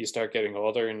then you start getting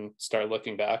older and start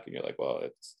looking back and you're like, well,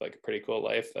 it's like a pretty cool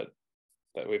life that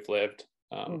we've lived.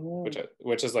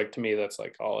 Which is like, to me, that's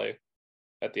like all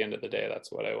at the end of the day,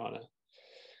 that's what I want to,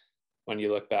 when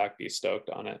you look back, be stoked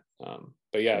on it.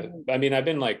 But yeah, I mean, I've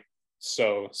been like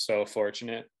so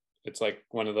fortunate. It's like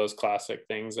one of those classic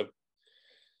things of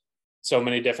so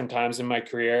many different times in my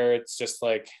career. It's just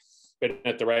like been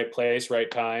at the right place, right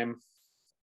time.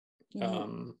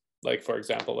 Like, for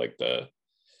example, like the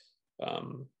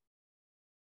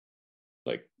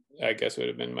like, I guess it would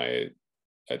have been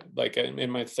like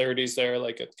in my 30s there,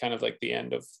 like it's kind of like the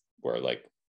end of where, like,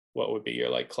 what would be your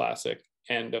like classic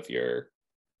end of your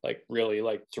like really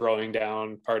like throwing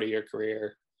down part of your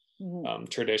career.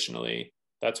 Traditionally,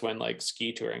 that's when like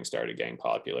ski touring started getting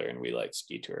popular, and we like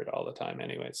ski toured all the time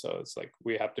anyway. So it's like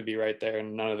we have to be right there,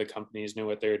 and none of the companies knew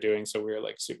what they were doing, so we were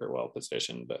like super well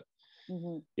positioned. But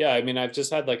yeah, I mean, I've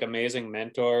just had like amazing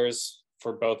mentors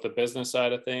for both the business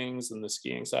side of things and the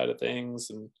skiing side of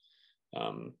things, and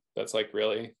that's like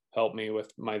really helped me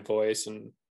with my voice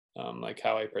and like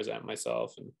how I present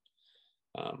myself. And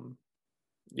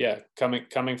yeah,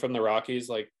 coming from the Rockies,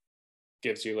 like,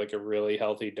 gives you like a really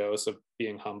healthy dose of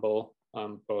being humble,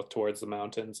 both towards the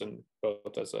mountains and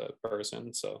both as a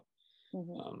person. So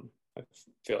I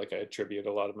feel like I attribute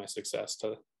a lot of my success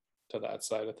to that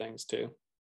side of things too.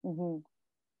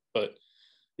 But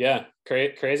yeah,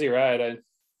 crazy ride.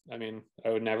 I mean,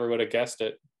 I would have guessed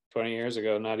it 20 years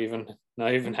ago, not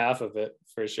even half of it,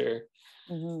 for sure.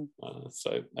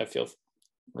 So I feel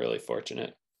really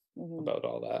fortunate about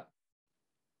all that.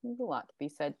 There's a lot to be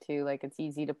said too. Like, it's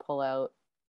easy to pull out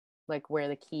like where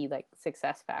the key like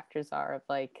success factors are of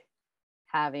like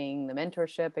having the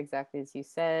mentorship, exactly as you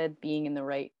said, being in the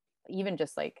right, even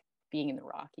just like being in the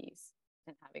Rockies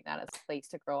and having that as a place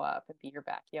to grow up and be your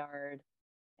backyard,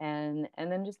 and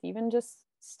then just even just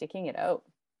sticking it out.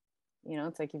 You know,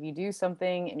 it's like if you do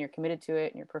something and you're committed to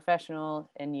it and you're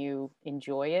professional and you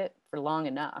enjoy it for long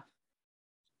enough,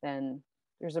 then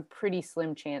there's a pretty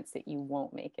slim chance that you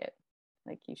won't make it.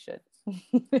 Like, you should.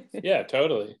 Yeah,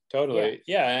 totally.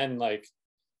 Yeah, and like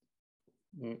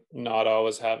not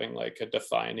always having like a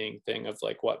defining thing of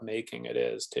like what making it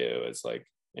is too. It's like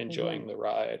enjoying the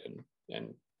ride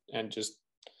and just,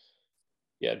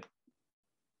 yeah,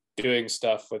 doing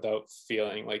stuff without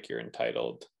feeling like you're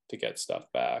entitled to get stuff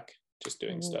back. Just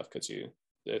doing stuff because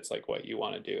it's like what you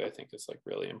want to do. I think is like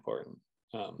really important.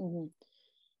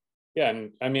 Yeah,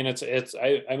 and I mean,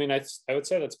 I mean, I would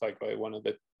say that's probably one of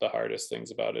the hardest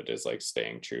things about it is like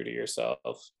staying true to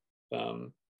yourself.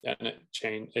 And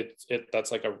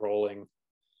that's like a rolling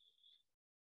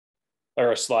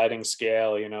or a sliding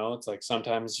scale, you know. It's like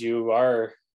sometimes you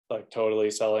are like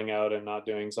totally selling out and not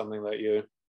doing something that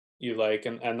you like,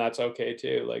 and that's okay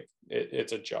too. Like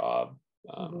it's a job.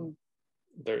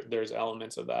 There's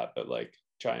elements of that, but like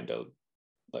trying to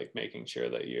like making sure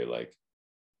that you're like,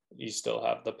 you still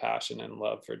have the passion and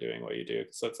love for doing what you do.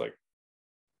 So it's like,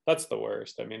 that's the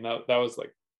worst. I mean, that was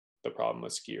like the problem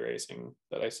with ski racing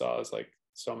that I saw, is like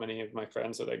so many of my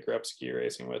friends that I grew up ski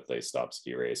racing with, they stopped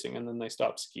ski racing and then they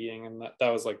stopped skiing. And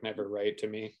that was like never right to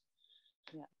me.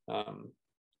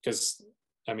 Because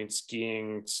I mean,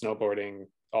 skiing, snowboarding,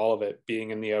 all of it,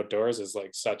 being in the outdoors is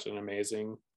like such an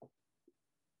amazing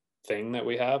thing that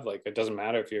we have. Like, it doesn't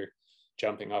matter if you're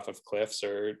jumping off of cliffs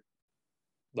or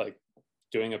like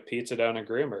doing a pizza down a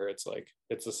groomer. It's like,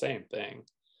 it's the same thing.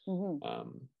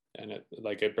 And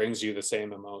it brings you the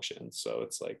same emotions. So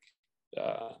it's like,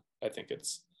 I think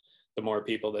it's the more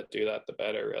people that do that, the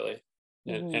better, really,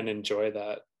 and enjoy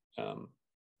that.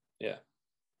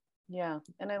 Yeah.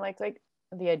 And I like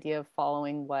the idea of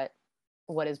following what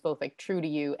is both like true to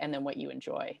you and then what you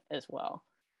enjoy as well.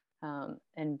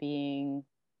 And being,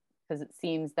 because it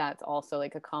seems that's also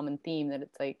like a common theme, that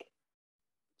it's like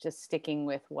just sticking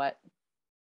with what,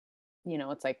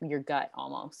 it's like your gut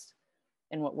almost,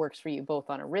 and what works for you both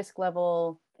on a risk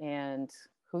level and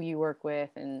who you work with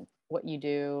and what you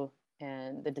do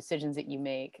and the decisions that you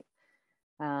make.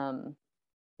 And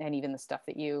even the stuff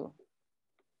that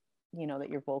that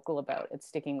you're vocal about. It's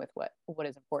sticking with what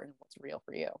is important, what's real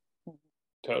for you.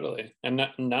 Totally. And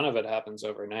none of it happens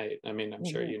overnight. I mean, I'm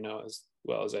sure as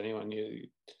well as anyone,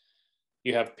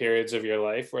 you have periods of your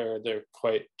life where they're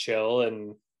quite chill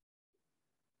and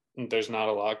there's not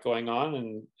a lot going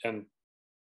on. And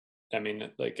I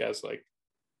mean, like, as like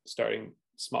starting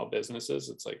small businesses,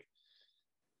 it's like,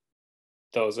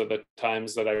 those are the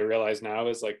times that I realize now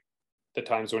is like the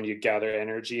times when you gather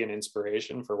energy and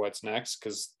inspiration for what's next.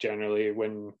 Because generally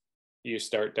when you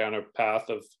start down a path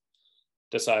of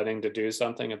deciding to do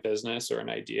something, a business or an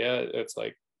idea, it's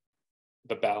like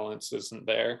the balance isn't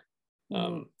there.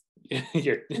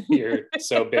 You're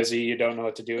so busy, you don't know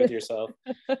what to do with yourself.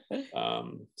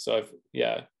 So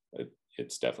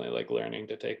it's definitely like learning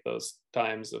to take those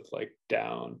times of like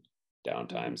down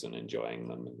times and enjoying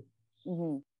them.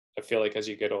 And I feel like as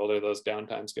you get older, those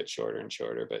downtimes get shorter and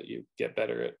shorter, but you get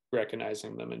better at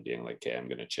recognizing them and being like, okay, I'm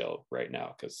going to chill right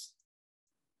now because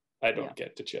I don't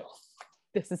get to chill.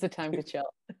 This is the time to chill.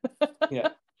 Yeah.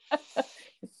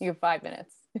 You have 5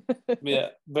 minutes. Yeah.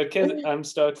 But I'm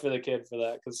stoked for the kid for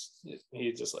that, because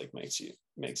he just like makes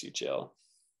you chill.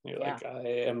 You're like,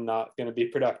 I am not going to be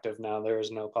productive now. There is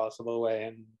no possible way.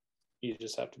 And you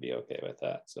just have to be okay with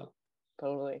that. So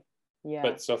totally. Yeah.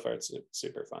 But so far it's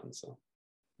super fun. So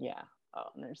yeah. Oh,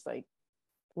 and there's like,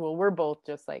 well, we're both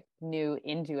just like new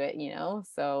into it,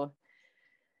 so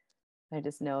I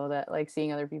just know that like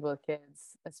seeing other people with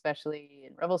kids, especially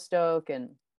in Revelstoke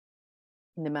and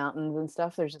in the mountains and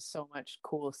stuff, there's just so much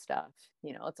cool stuff.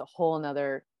 It's a whole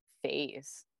nother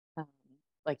phase.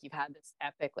 Like you've had this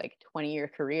epic like 20-year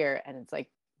career, and it's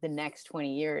like the next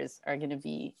 20 years are going to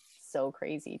be so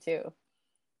crazy too.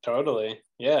 Totally.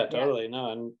 Yeah, totally. No,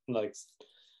 I'm like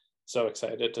so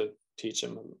excited to teach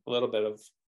him a little bit of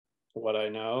what I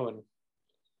know, and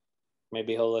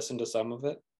maybe he'll listen to some of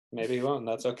it. Maybe he won't.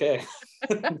 That's okay.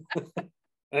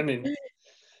 I mean,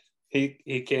 he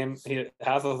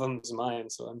half of them's mine,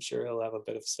 so I'm sure he'll have a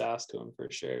bit of sass to him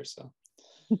for sure. So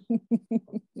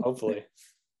hopefully.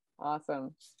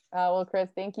 Awesome. Well, Chris,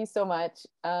 thank you so much.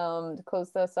 To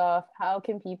close this off, how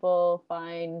can people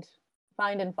find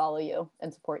and follow you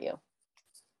and support you?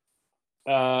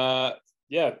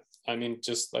 Yeah, I mean,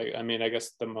 I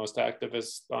guess the most active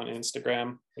is on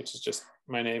Instagram, which is just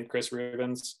my name, Chris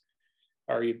Rubens,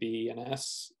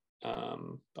 Rubens,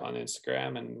 on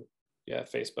Instagram, and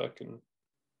Facebook, and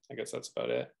I guess that's about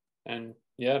it. And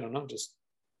I don't know, just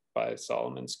buy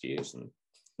Salomon skis and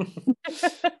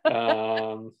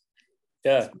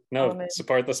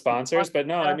support the sponsors. But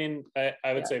no, I mean,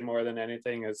 I would say more than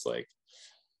anything is like,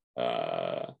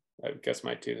 I guess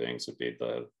my two things would be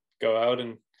to go out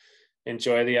and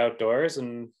enjoy the outdoors,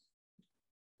 and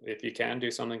if you can, do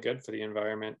something good for the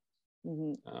environment,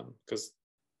 because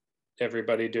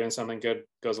everybody doing something good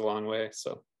goes a long way.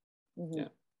 So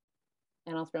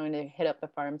and also going to hit up the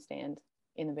farm stand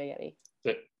in the Big Eddy.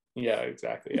 Yeah,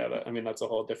 exactly. I mean, that's a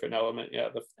whole different element.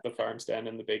 The farm stand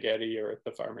in the Big Eddy, or at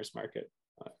the farmers market,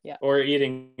 or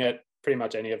eating at pretty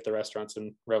much any of the restaurants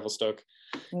in Revelstoke.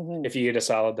 If you eat a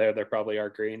salad there probably are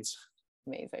greens.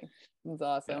 Amazing. That's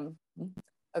awesome.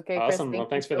 Okay, awesome. Chris,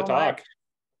 thanks for the talk.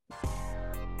 Much.